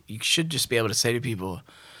angry, you should just be able to say to people,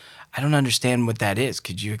 I don't understand what that is.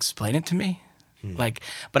 Could you explain it to me? Like,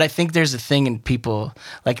 but I think there's a thing in people,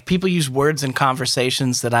 like people use words in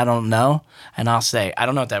conversations that I don't know, and I'll say, I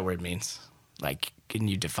don't know what that word means. Like, can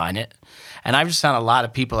you define it? And I've just found a lot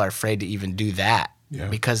of people are afraid to even do that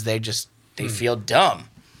because they feel dumb.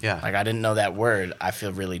 Yeah. Like, I didn't know that word. I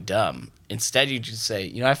feel really dumb. Instead, you just say,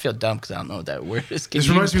 you know, I feel dumb because I don't know what that word is.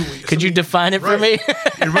 Could you define it for me?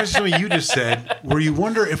 It reminds me of something you just said, where you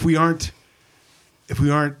wonder if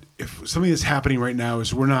something that's happening right now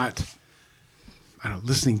is we're not, I don't know,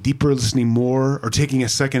 listening deeper, listening more, or taking a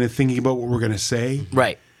second and thinking about what we're going to say.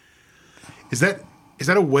 Right. Is that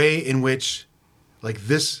a way in which, like,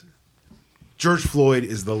 this George Floyd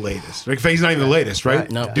is the latest? Like, he's not even the latest,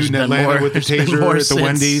 right? No, Dude in Atlanta with the taser at the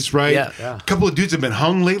Wendy's, right? Yeah. A couple of dudes have been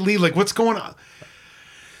hung lately. Like, what's going on?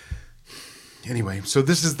 Anyway, so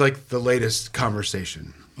this is like the latest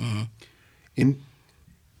conversation.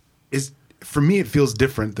 For me, it feels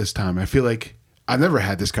different this time. I feel like I've never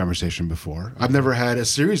had this conversation before. I've never had a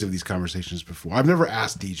series of these conversations before. I've never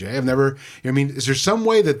asked DJ. I've never, I mean, is there some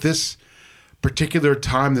way that this particular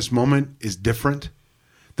time, this moment is different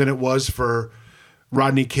than it was for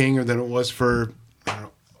Rodney King or than it was for, I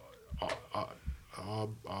don't know,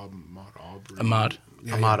 Ahmaud.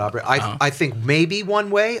 Ahmaud Arbery. I think maybe one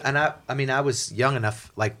way, and I was young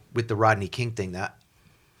enough, like with the Rodney King thing, that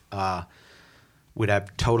would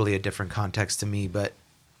have totally a different context to me. But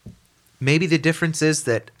maybe the difference is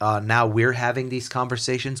that now we're having these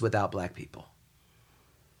conversations without black people.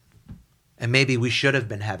 And maybe we should have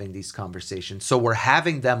been having these conversations. So we're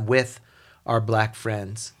having them with our black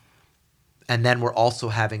friends, and then we're also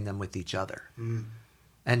having them with each other.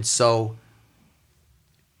 And so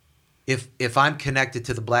if I'm connected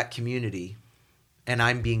to the black community and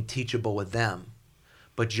I'm being teachable with them,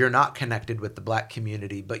 but you're not connected with the black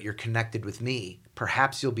community, but you're connected with me,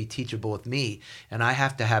 perhaps you'll be teachable with me, and I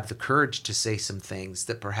have to have the courage to say some things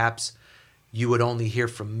that perhaps you would only hear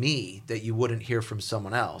from me, that you wouldn't hear from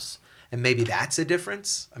someone else. And maybe that's a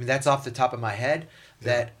difference. I mean, that's off the top of my head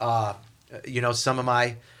that, some of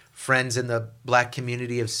my friends in the black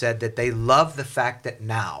community have said that they love the fact that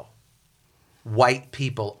now white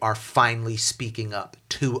people are finally speaking up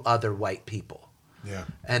to other white people. Yeah.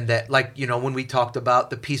 And that, like, when we talked about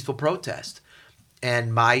the peaceful protest,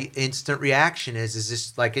 and my instant reaction is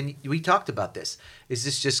this like, and we talked about this, is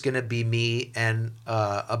this just going to be me and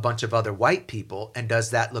a bunch of other white people? And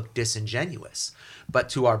does that look disingenuous? But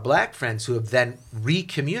to our black friends who have then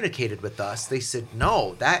recommunicated with us, they said,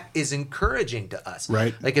 no, that is encouraging to us.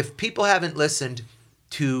 Right. Like, if people haven't listened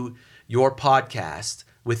to your podcast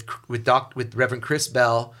with Reverend Chris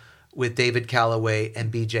Bell, with David Calloway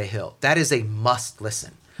and BJ Hill, that is a must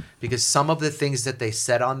listen, because some of the things that they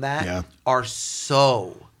said on that are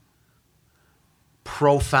so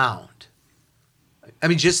profound. I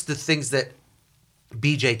mean, just the things that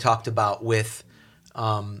BJ talked about with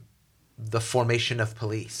the formation of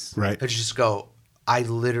police. Right. I just go, I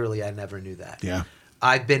never knew that. Yeah.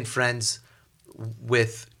 I've been friends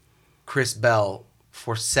with Chris Bell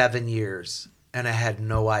for 7 years, and I had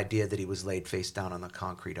no idea that he was laid face down on the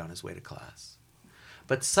concrete on his way to class.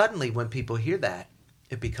 But suddenly, when people hear that,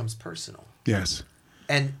 it becomes personal. Yes.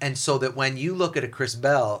 And so that when you look at a Chris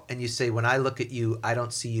Bell and you say, when I look at you, I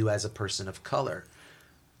don't see you as a person of color.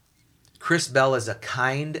 Chris Bell is a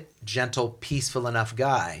kind, gentle, peaceful enough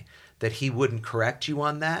guy that he wouldn't correct you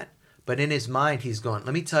on that. But in his mind, he's going,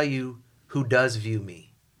 let me tell you who does view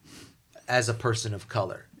me as a person of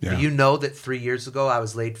color. Yeah. You know that 3 years ago I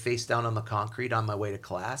was laid face down on the concrete on my way to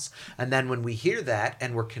class. And then when we hear that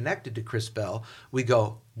and we're connected to Chris Bell, we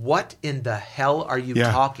go, what in the hell are you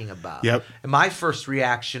talking about? Yep. And my first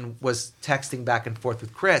reaction was texting back and forth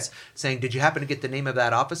with Chris saying, did you happen to get the name of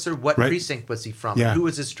that officer? What precinct was he from? Yeah. Who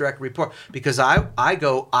was his direct report? Because I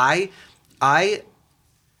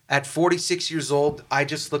at 46 years old, I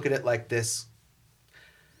just look at it like this.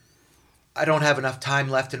 I don't have enough time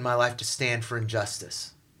left in my life to stand for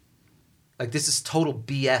injustice. Like, this is total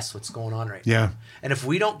BS what's going on right now. And if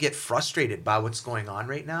we don't get frustrated by what's going on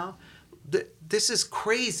right now, this is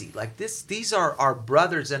crazy. Like, these are our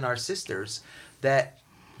brothers and our sisters that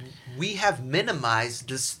we have minimized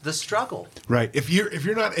the struggle. Right. If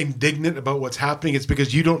you're not indignant about what's happening, it's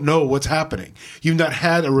because you don't know what's happening. You've not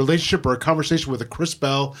had a relationship or a conversation with a Chris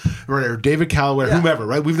Bell or David Calloway, or whomever,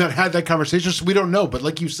 right? We've not had that conversation, so we don't know. But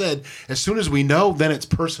like you said, as soon as we know, then it's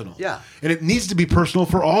personal. Yeah. And it needs to be personal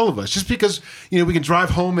for all of us. Just because, we can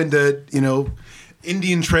drive home into,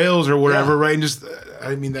 Indian trails or whatever, right? And just, I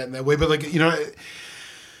didn't mean that in that way, but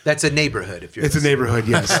that's a neighborhood. If you're it's a neighborhood,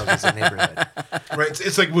 yes. It's a neighborhood. Right.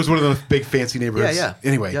 It's like it was one of those big fancy neighborhoods. Yeah.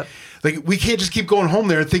 Anyway, Yep. like we can't just keep going home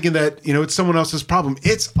there and thinking that, it's someone else's problem.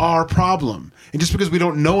 It's our problem. And just because we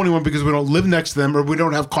don't know anyone, because we don't live next to them or we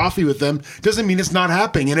don't have coffee with them, doesn't mean it's not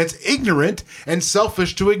happening. And it's ignorant and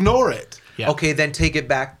selfish to ignore it. Yeah. Okay, then take it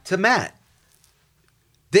back to Matt.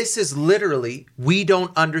 This is literally, we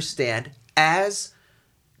don't understand as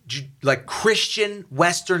like Christian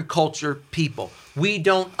Western culture people. We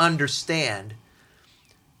don't understand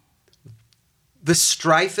the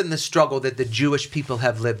strife and the struggle that the Jewish people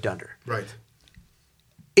have lived under. Right.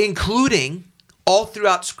 Including all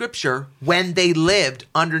throughout Scripture when they lived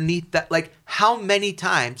underneath that. Like, how many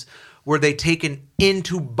times were they taken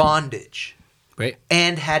into bondage? Right.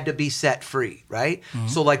 And had to be set free, right? Mm-hmm.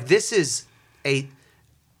 So, like, this is a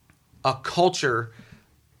culture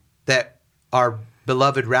that our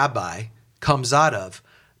beloved rabbi comes out of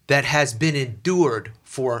that has been endured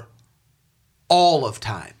for all of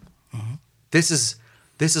time. Mm-hmm. This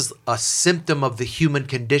is a symptom of the human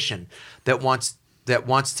condition that wants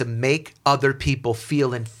to make other people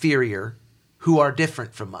feel inferior who are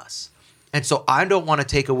different from us. And so I don't want to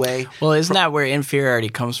take away. Well, isn't that where inferiority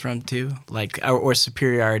comes from too? Like, or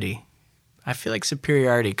superiority? I feel like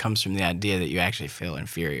superiority comes from the idea that you actually feel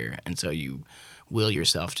inferior, and so you will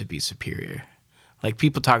yourself to be superior. Like,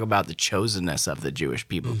 people talk about the chosenness of the Jewish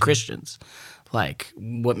people, Christians. Like,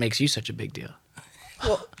 what makes you such a big deal?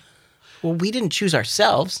 Well, we didn't choose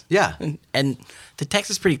ourselves. Yeah. And the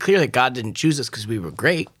text is pretty clear that God didn't choose us because we were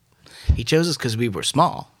great. He chose us because we were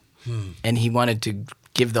small. And he wanted to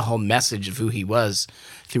give the whole message of who he was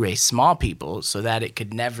through a small people so that it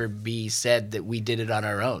could never be said that we did it on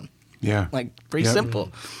our own. Yeah. Like, pretty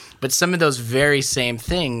simple. But some of those very same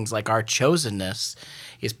things, like our chosenness,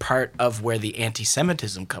 is part of where the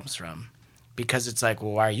anti-Semitism comes from. Because it's like,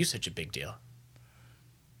 well, why are you such a big deal?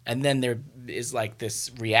 And then there is like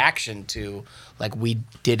this reaction to, like, we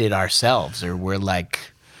did it ourselves, or we're like,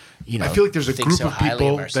 I feel like there's a group of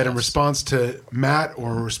people that in response to Matt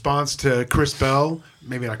or in response to Chris Bell,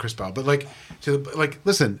 maybe not Chris Bell, but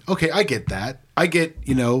listen, okay, I get that. I get,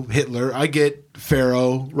 Hitler. I get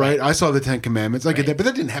Pharaoh, right? I saw the Ten Commandments. I get that. But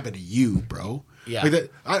that didn't happen to you, bro. Yeah. Like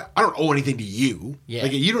that, I don't owe anything to you. Yeah.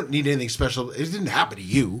 Like, you don't need anything special. It didn't happen to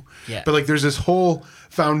you. Yeah. But, like, there's this whole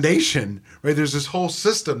foundation, right? There's this whole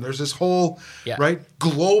system. There's this whole, right,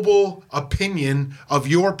 global opinion of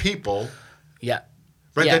your people. Yeah.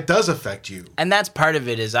 Right, that does affect you. And that's part of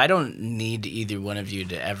it is I don't need either one of you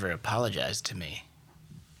to ever apologize to me.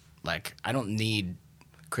 Like, I don't need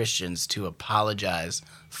Christians to apologize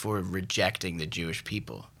for rejecting the Jewish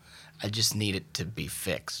people. I just need it to be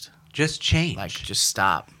fixed. Just change. Like, just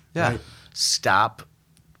stop. Yeah. Right. Stop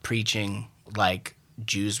preaching like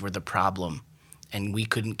Jews were the problem and we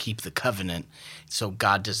couldn't keep the covenant, so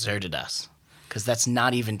God deserted us. Because that's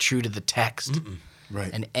not even true to the text. Mm-mm. Right.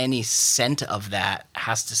 And any scent of that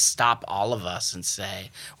has to stop all of us and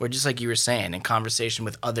say, or just like you were saying, in conversation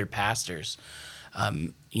with other pastors,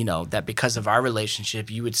 that because of our relationship,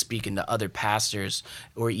 you would speak into other pastors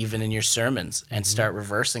or even in your sermons and start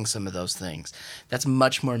reversing some of those things. That's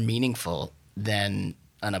much more meaningful than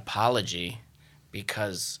an apology,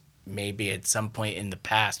 because maybe at some point in the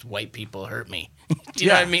past, white people hurt me. Do you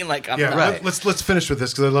know what I mean? Like, I'm not, right. Let's finish with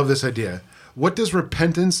this because I love this idea. What does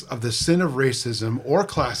repentance of the sin of racism or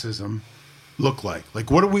classism look like?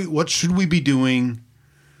 Like, what should we be doing?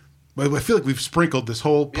 I feel like we've sprinkled this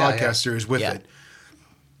whole podcast series with it.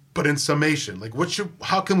 But in summation, like,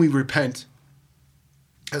 how can we repent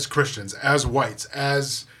as Christians, as whites,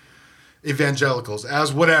 as evangelicals,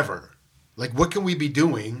 as whatever? Like, what can we be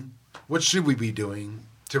doing? What should we be doing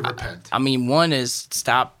to repent? I mean, one is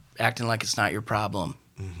stop acting like it's not your problem.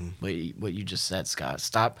 Mm-hmm. What you just said, Scott.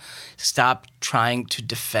 Stop trying to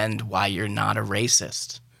defend why you're not a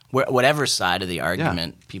racist. Whatever side of the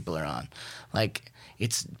argument people are on. Like,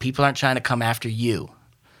 people aren't trying to come after you.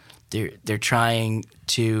 They're trying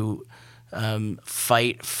to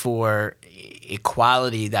fight for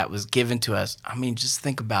equality that was given to us. I mean, just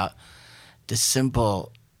think about the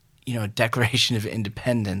simple, Declaration of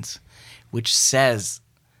Independence, which says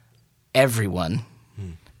everyone,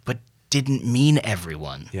 but didn't mean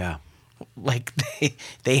everyone. Yeah. Like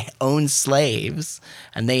they own slaves,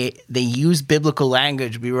 and they use biblical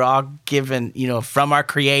language. We were all given, from our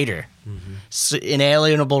Creator,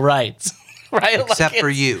 inalienable rights, right? Except for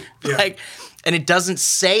you. Like, and it doesn't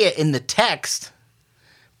say it in the text,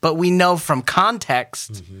 but we know from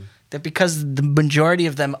context that because the majority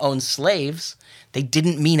of them own slaves, they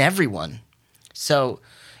didn't mean everyone. So,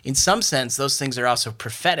 in some sense, those things are also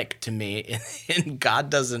prophetic to me. And God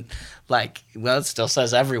doesn't it still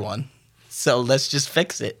says everyone. So let's just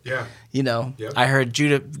fix it. Yeah. Yep. I heard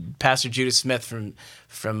Pastor Judah Smith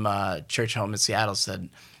from Church Home in Seattle said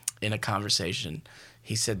in a conversation,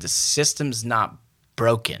 he said, the system's not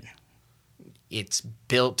broken. It's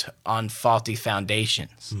built on faulty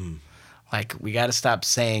foundations. Like, we got to stop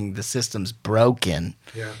saying the system's broken.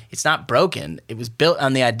 Yeah. It's not broken. It was built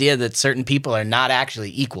on the idea that certain people are not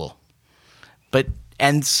actually equal,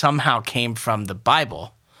 and somehow came from the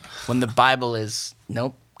Bible, when the Bible is,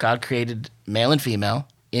 nope, God created male and female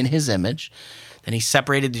in his image. Then he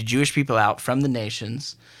separated the Jewish people out from the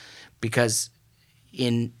nations, because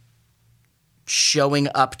in showing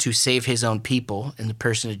up to save his own people in the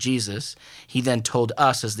person of Jesus, he then told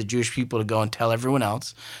us as the Jewish people to go and tell everyone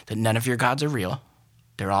else that none of your gods are real.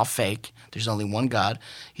 They're all fake. There's only one God.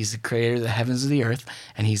 He's the creator of the heavens and the earth,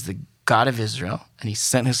 and he's the God of Israel, and he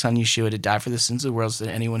sent his son Yeshua to die for the sins of the world so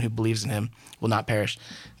that anyone who believes in him will not perish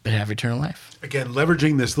but have eternal life. Again,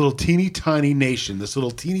 leveraging this little teeny tiny nation, this little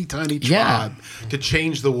teeny tiny tribe to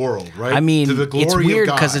change the world, right? I mean, to the glory it's weird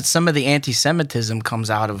of because God. some of the anti-Semitism comes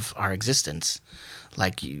out of our existence.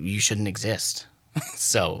 Like, you shouldn't exist,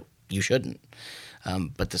 so you shouldn't.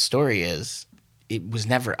 But the story is, it was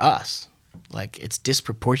never us. Like, it's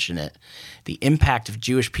disproportionate. The impact of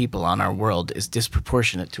Jewish people on our world is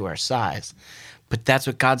disproportionate to our size. But that's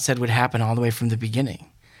what God said would happen all the way from the beginning,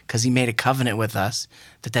 because he made a covenant with us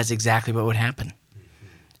that that's exactly what would happen.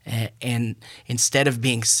 And instead of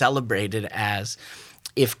being celebrated as,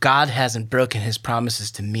 if God hasn't broken his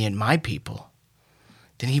promises to me and my people,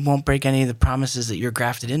 then he won't break any of the promises that you're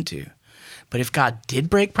grafted into. But if God did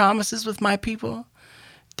break promises with my people,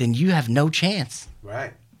 then you have no chance.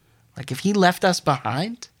 Right. Like, if he left us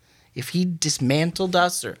behind, if he dismantled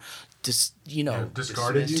us or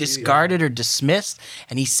discarded or dismissed,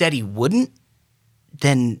 and he said he wouldn't,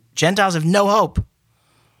 then Gentiles have no hope.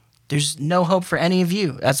 There's no hope for any of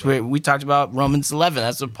you. That's where we talked about Romans 11.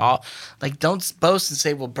 That's what Paul, don't boast and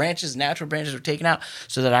say, well, natural branches were taken out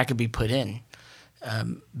so that I could be put in.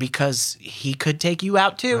 Because he could take you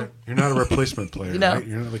out too. Right. You're not a replacement player, right?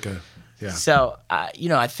 You're not like a, So,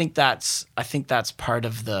 I think that's part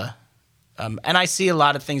of the, and I see a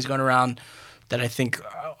lot of things going around that I think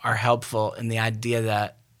are helpful in the idea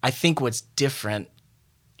that I think what's different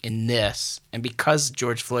in this, and because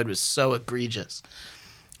George Floyd was so egregious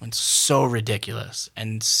and so ridiculous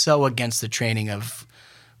and so against the training of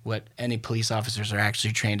what any police officers are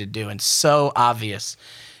actually trained to do, and so obvious,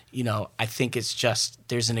 I think it's just,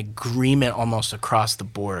 there's an agreement almost across the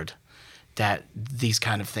board that these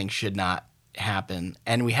kind of things should not happen.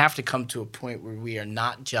 And we have to come to a point where we are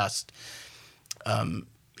not just,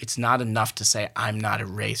 it's not enough to say, I'm not a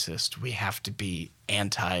racist. We have to be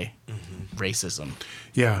anti-racism.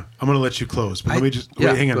 Yeah, I'm going to let you close, but let me just,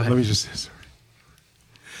 wait, hang on. Let me just, sorry.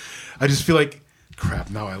 I just feel like, crap,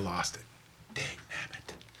 now I lost it. Dang, damn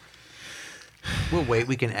it. We'll wait.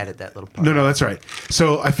 We can edit that little part. No, that's right.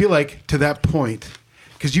 So I feel like to that point,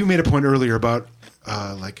 because you made a point earlier about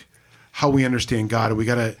how we understand God, and we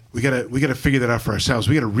gotta figure that out for ourselves.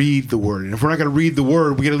 We gotta read the Word, and if we're not gonna read the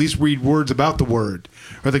Word, we gotta at least read words about the Word.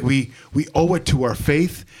 Right? Like we owe it to our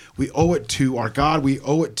faith, we owe it to our God, we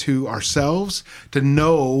owe it to ourselves to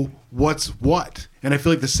know what's what. And I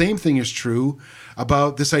feel like the same thing is true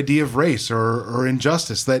about this idea of race or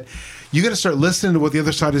injustice. That you got to start listening to what the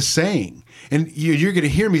other side is saying. And you're going to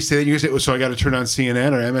hear me say that. You're going to say, well, so I got to turn on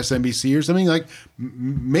CNN or MSNBC or something. Like,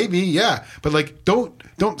 maybe, yeah. But, like,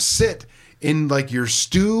 don't sit in, like, your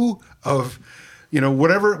stew of,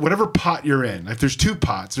 whatever pot you're in. If there's two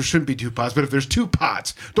pots, there shouldn't be two pots. But if there's two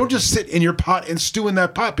pots, don't just sit in your pot and stew in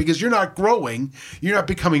that pot, because you're not growing. You're not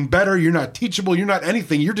becoming better. You're not teachable. You're not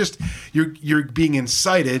anything. You're being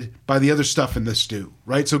incited by the other stuff in the stew,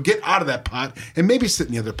 right? So get out of that pot and maybe sit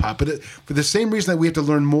in the other pot. But for the same reason that we have to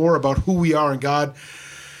learn more about who we are in God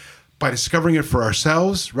by discovering it for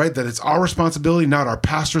ourselves, right? That it's our responsibility, not our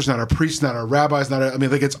pastors, not our priests, not our rabbis,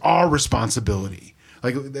 it's our responsibility.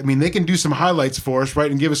 They can do some highlights for us, right,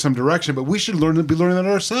 and give us some direction, but we should be learning that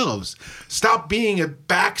ourselves. Stop being a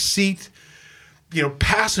backseat,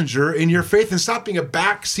 passenger in your faith, and stop being a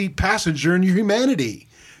backseat passenger in your humanity.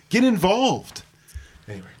 Get involved.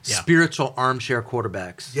 Anyway. Yeah. Spiritual armchair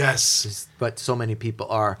quarterbacks. Yes. Is what so many people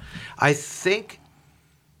are. I think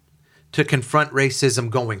to confront racism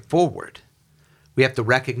going forward, we have to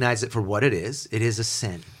recognize it for what it is. It is a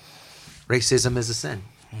sin. Racism is a sin.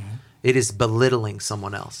 Mm-hmm. It is belittling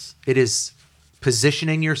someone else. It is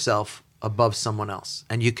positioning yourself above someone else.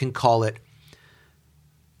 And you can call it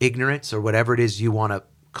ignorance or whatever it is you want to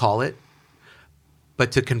call it.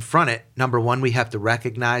 But to confront it, number one, we have to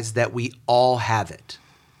recognize that we all have it.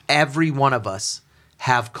 Every one of us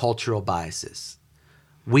have cultural biases.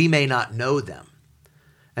 We may not know them.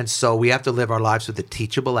 And so we have to live our lives with a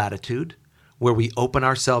teachable attitude where we open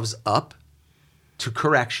ourselves up to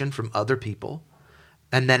correction from other people.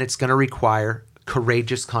 And then it's going to require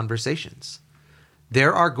courageous conversations.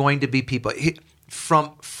 There are going to be people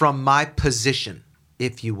from my position,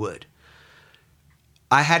 if you would.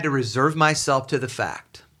 I had to reserve myself to the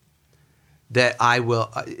fact that I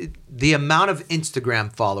will, the amount of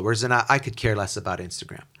Instagram followers, and I could care less about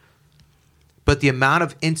Instagram, but the amount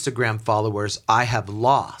of Instagram followers I have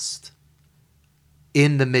lost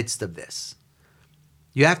in the midst of this,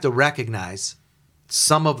 you have to recognize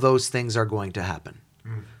some of those things are going to happen.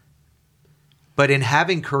 Mm. But in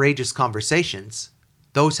having courageous conversations,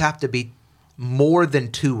 those have to be more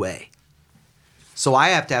than two-way. So I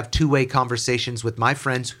have to have two-way conversations with my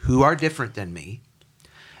friends who are different than me,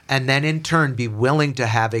 and then in turn be willing to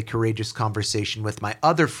have a courageous conversation with my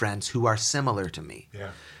other friends who are similar to me.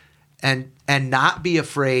 Yeah. And not be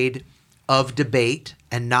afraid of debate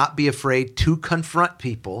and not be afraid to confront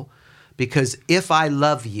people, because if I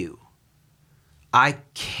love you, I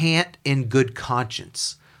can't in good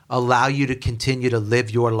conscience allow you to continue to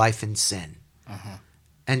live your life in sin. Uh-huh.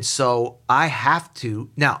 And so I have to.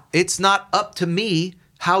 Now, it's not up to me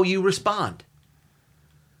how you respond,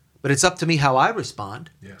 but it's up to me how I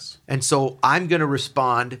respond. Yes. And so I'm going to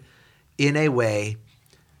respond in a way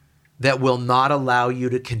that will not allow you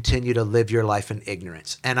to continue to live your life in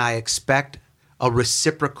ignorance. And I expect a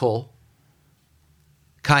reciprocal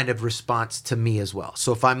kind of response to me as well.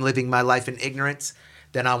 So if I'm living my life in ignorance,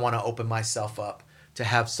 then I want to open myself up to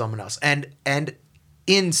have someone else. And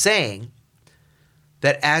in saying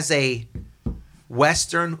that, as a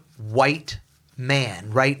Western white man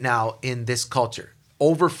right now in this culture,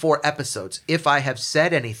 over 4 episodes, if I have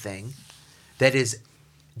said anything that is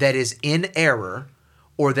in error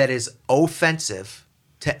or that is offensive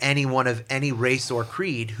to anyone of any race or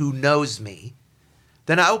creed who knows me,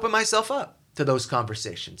 then I open myself up to those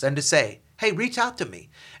conversations and to say, hey, reach out to me.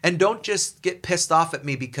 And don't just get pissed off at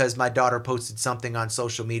me because my daughter posted something on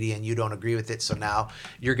social media and you don't agree with it. So now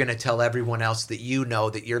you're going to tell everyone else that you know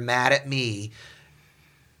that you're mad at me.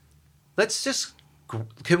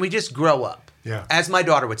 Can we just grow up? Yeah. As my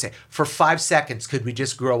daughter would say, for 5 seconds, could we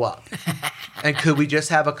just grow up? And could we just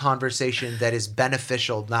have a conversation that is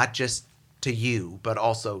beneficial, not just to you, but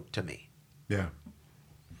also to me? Yeah.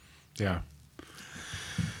 Yeah.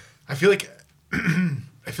 I feel like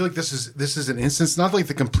this is an instance, not like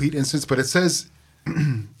the complete instance, but it says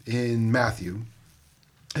in Matthew,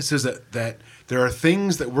 it says that there are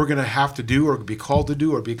things that we're going to have to do or be called to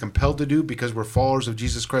do or be compelled to do because we're followers of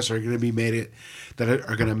Jesus Christ are going to be made it, that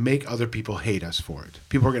are going to make other people hate us for it.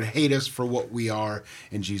 People are going to hate us for what we are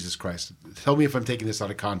in Jesus Christ. Tell me if I'm taking this out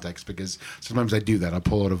of context, because sometimes I do that. I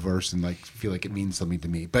pull out a verse and feel like it means something to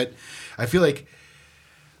me. But I feel like,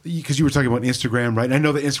 because you were talking about Instagram, right? And I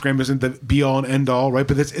know that Instagram isn't the be all and end all, right?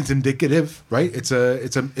 But it's indicative, right? It's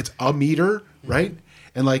a meter, right?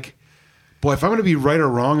 And boy, if I'm going to be right or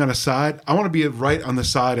wrong on a side, I want to be right on the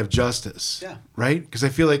side of justice, yeah, right? Because I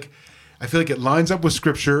feel like it lines up with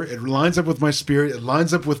Scripture, it lines up with my spirit, it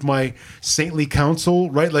lines up with my saintly counsel,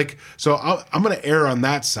 right? So I'm going to err on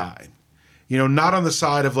that side. Not on the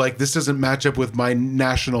side of this doesn't match up with my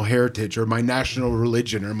national heritage or my national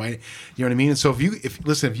religion or my, you know what I mean? And so if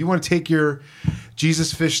you want to take your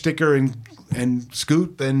Jesus fish sticker and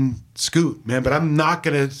scoot, then scoot, man. But I'm not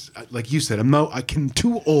going to, like you said, I'm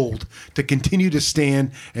too old to continue to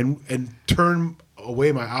stand and turn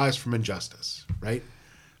away my eyes from injustice, right?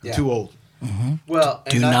 I'm too old. Mm-hmm. Well,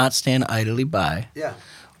 do not stand idly by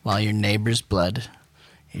while your neighbor's blood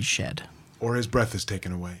is shed. Or his breath is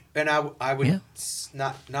taken away. And I would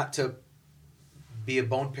not to be a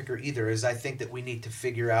bone picker either, is I think that we need to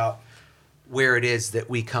figure out where it is that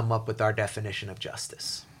we come up with our definition of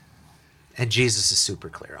justice. And Jesus is super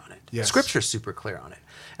clear on it. Yes. Scripture is super clear on it.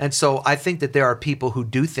 And so I think that there are people who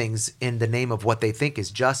do things in the name of what they think is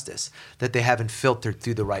justice that they haven't filtered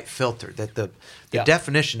through the right filter, that the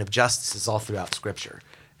definition of justice is all throughout Scripture.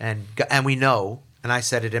 And we know, and I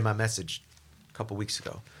said it in my message a couple weeks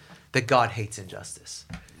ago, that God hates injustice.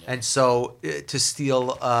 And so to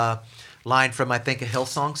steal line from, I think, a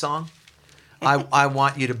Hillsong song. I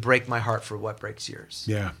want you to break my heart for what breaks yours.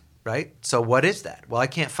 Yeah. Right? So what is that? Well, I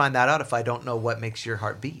can't find that out if I don't know what makes your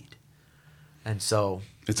heart beat. And so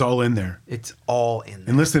It's all in there. it's all in there.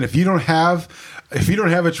 And listen, if you don't have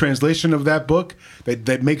a translation of that book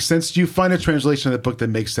that makes sense to you, find a translation of that book that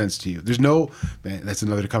makes sense to you. There's no, man, that's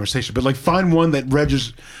another conversation, but like find one that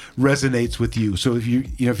resonates with you. So if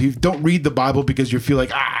if you don't read the Bible because you feel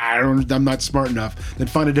like I'm not smart enough, then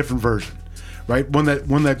find a different version, right? One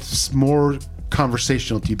that's more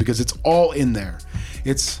conversational to you, because it's all in there.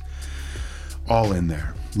 It's all in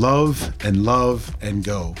there. Love and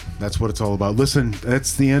go. That's what it's all about. Listen,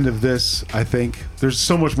 that's the end of this, I think. There's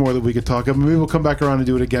so much more that we could talk about. Maybe we'll come back around and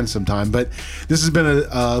do it again sometime. But this has been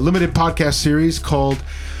a limited podcast series called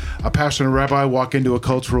A Pastor and a Rabbi Walk into a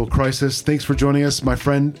Cultural Crisis. Thanks for joining us, my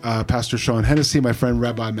friend, Pastor Shawn Hennessy, my friend,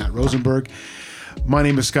 Rabbi Matt Rosenberg. My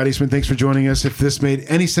name is Scott Eastman. Thanks for joining us. If this made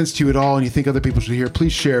any sense to you at all and you think other people should hear,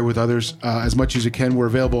 please share with others as much as you can. We're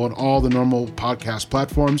available on all the normal podcast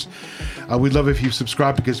platforms. We'd love if you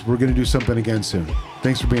subscribe, because we're going to do something again soon.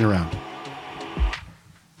 Thanks for being around.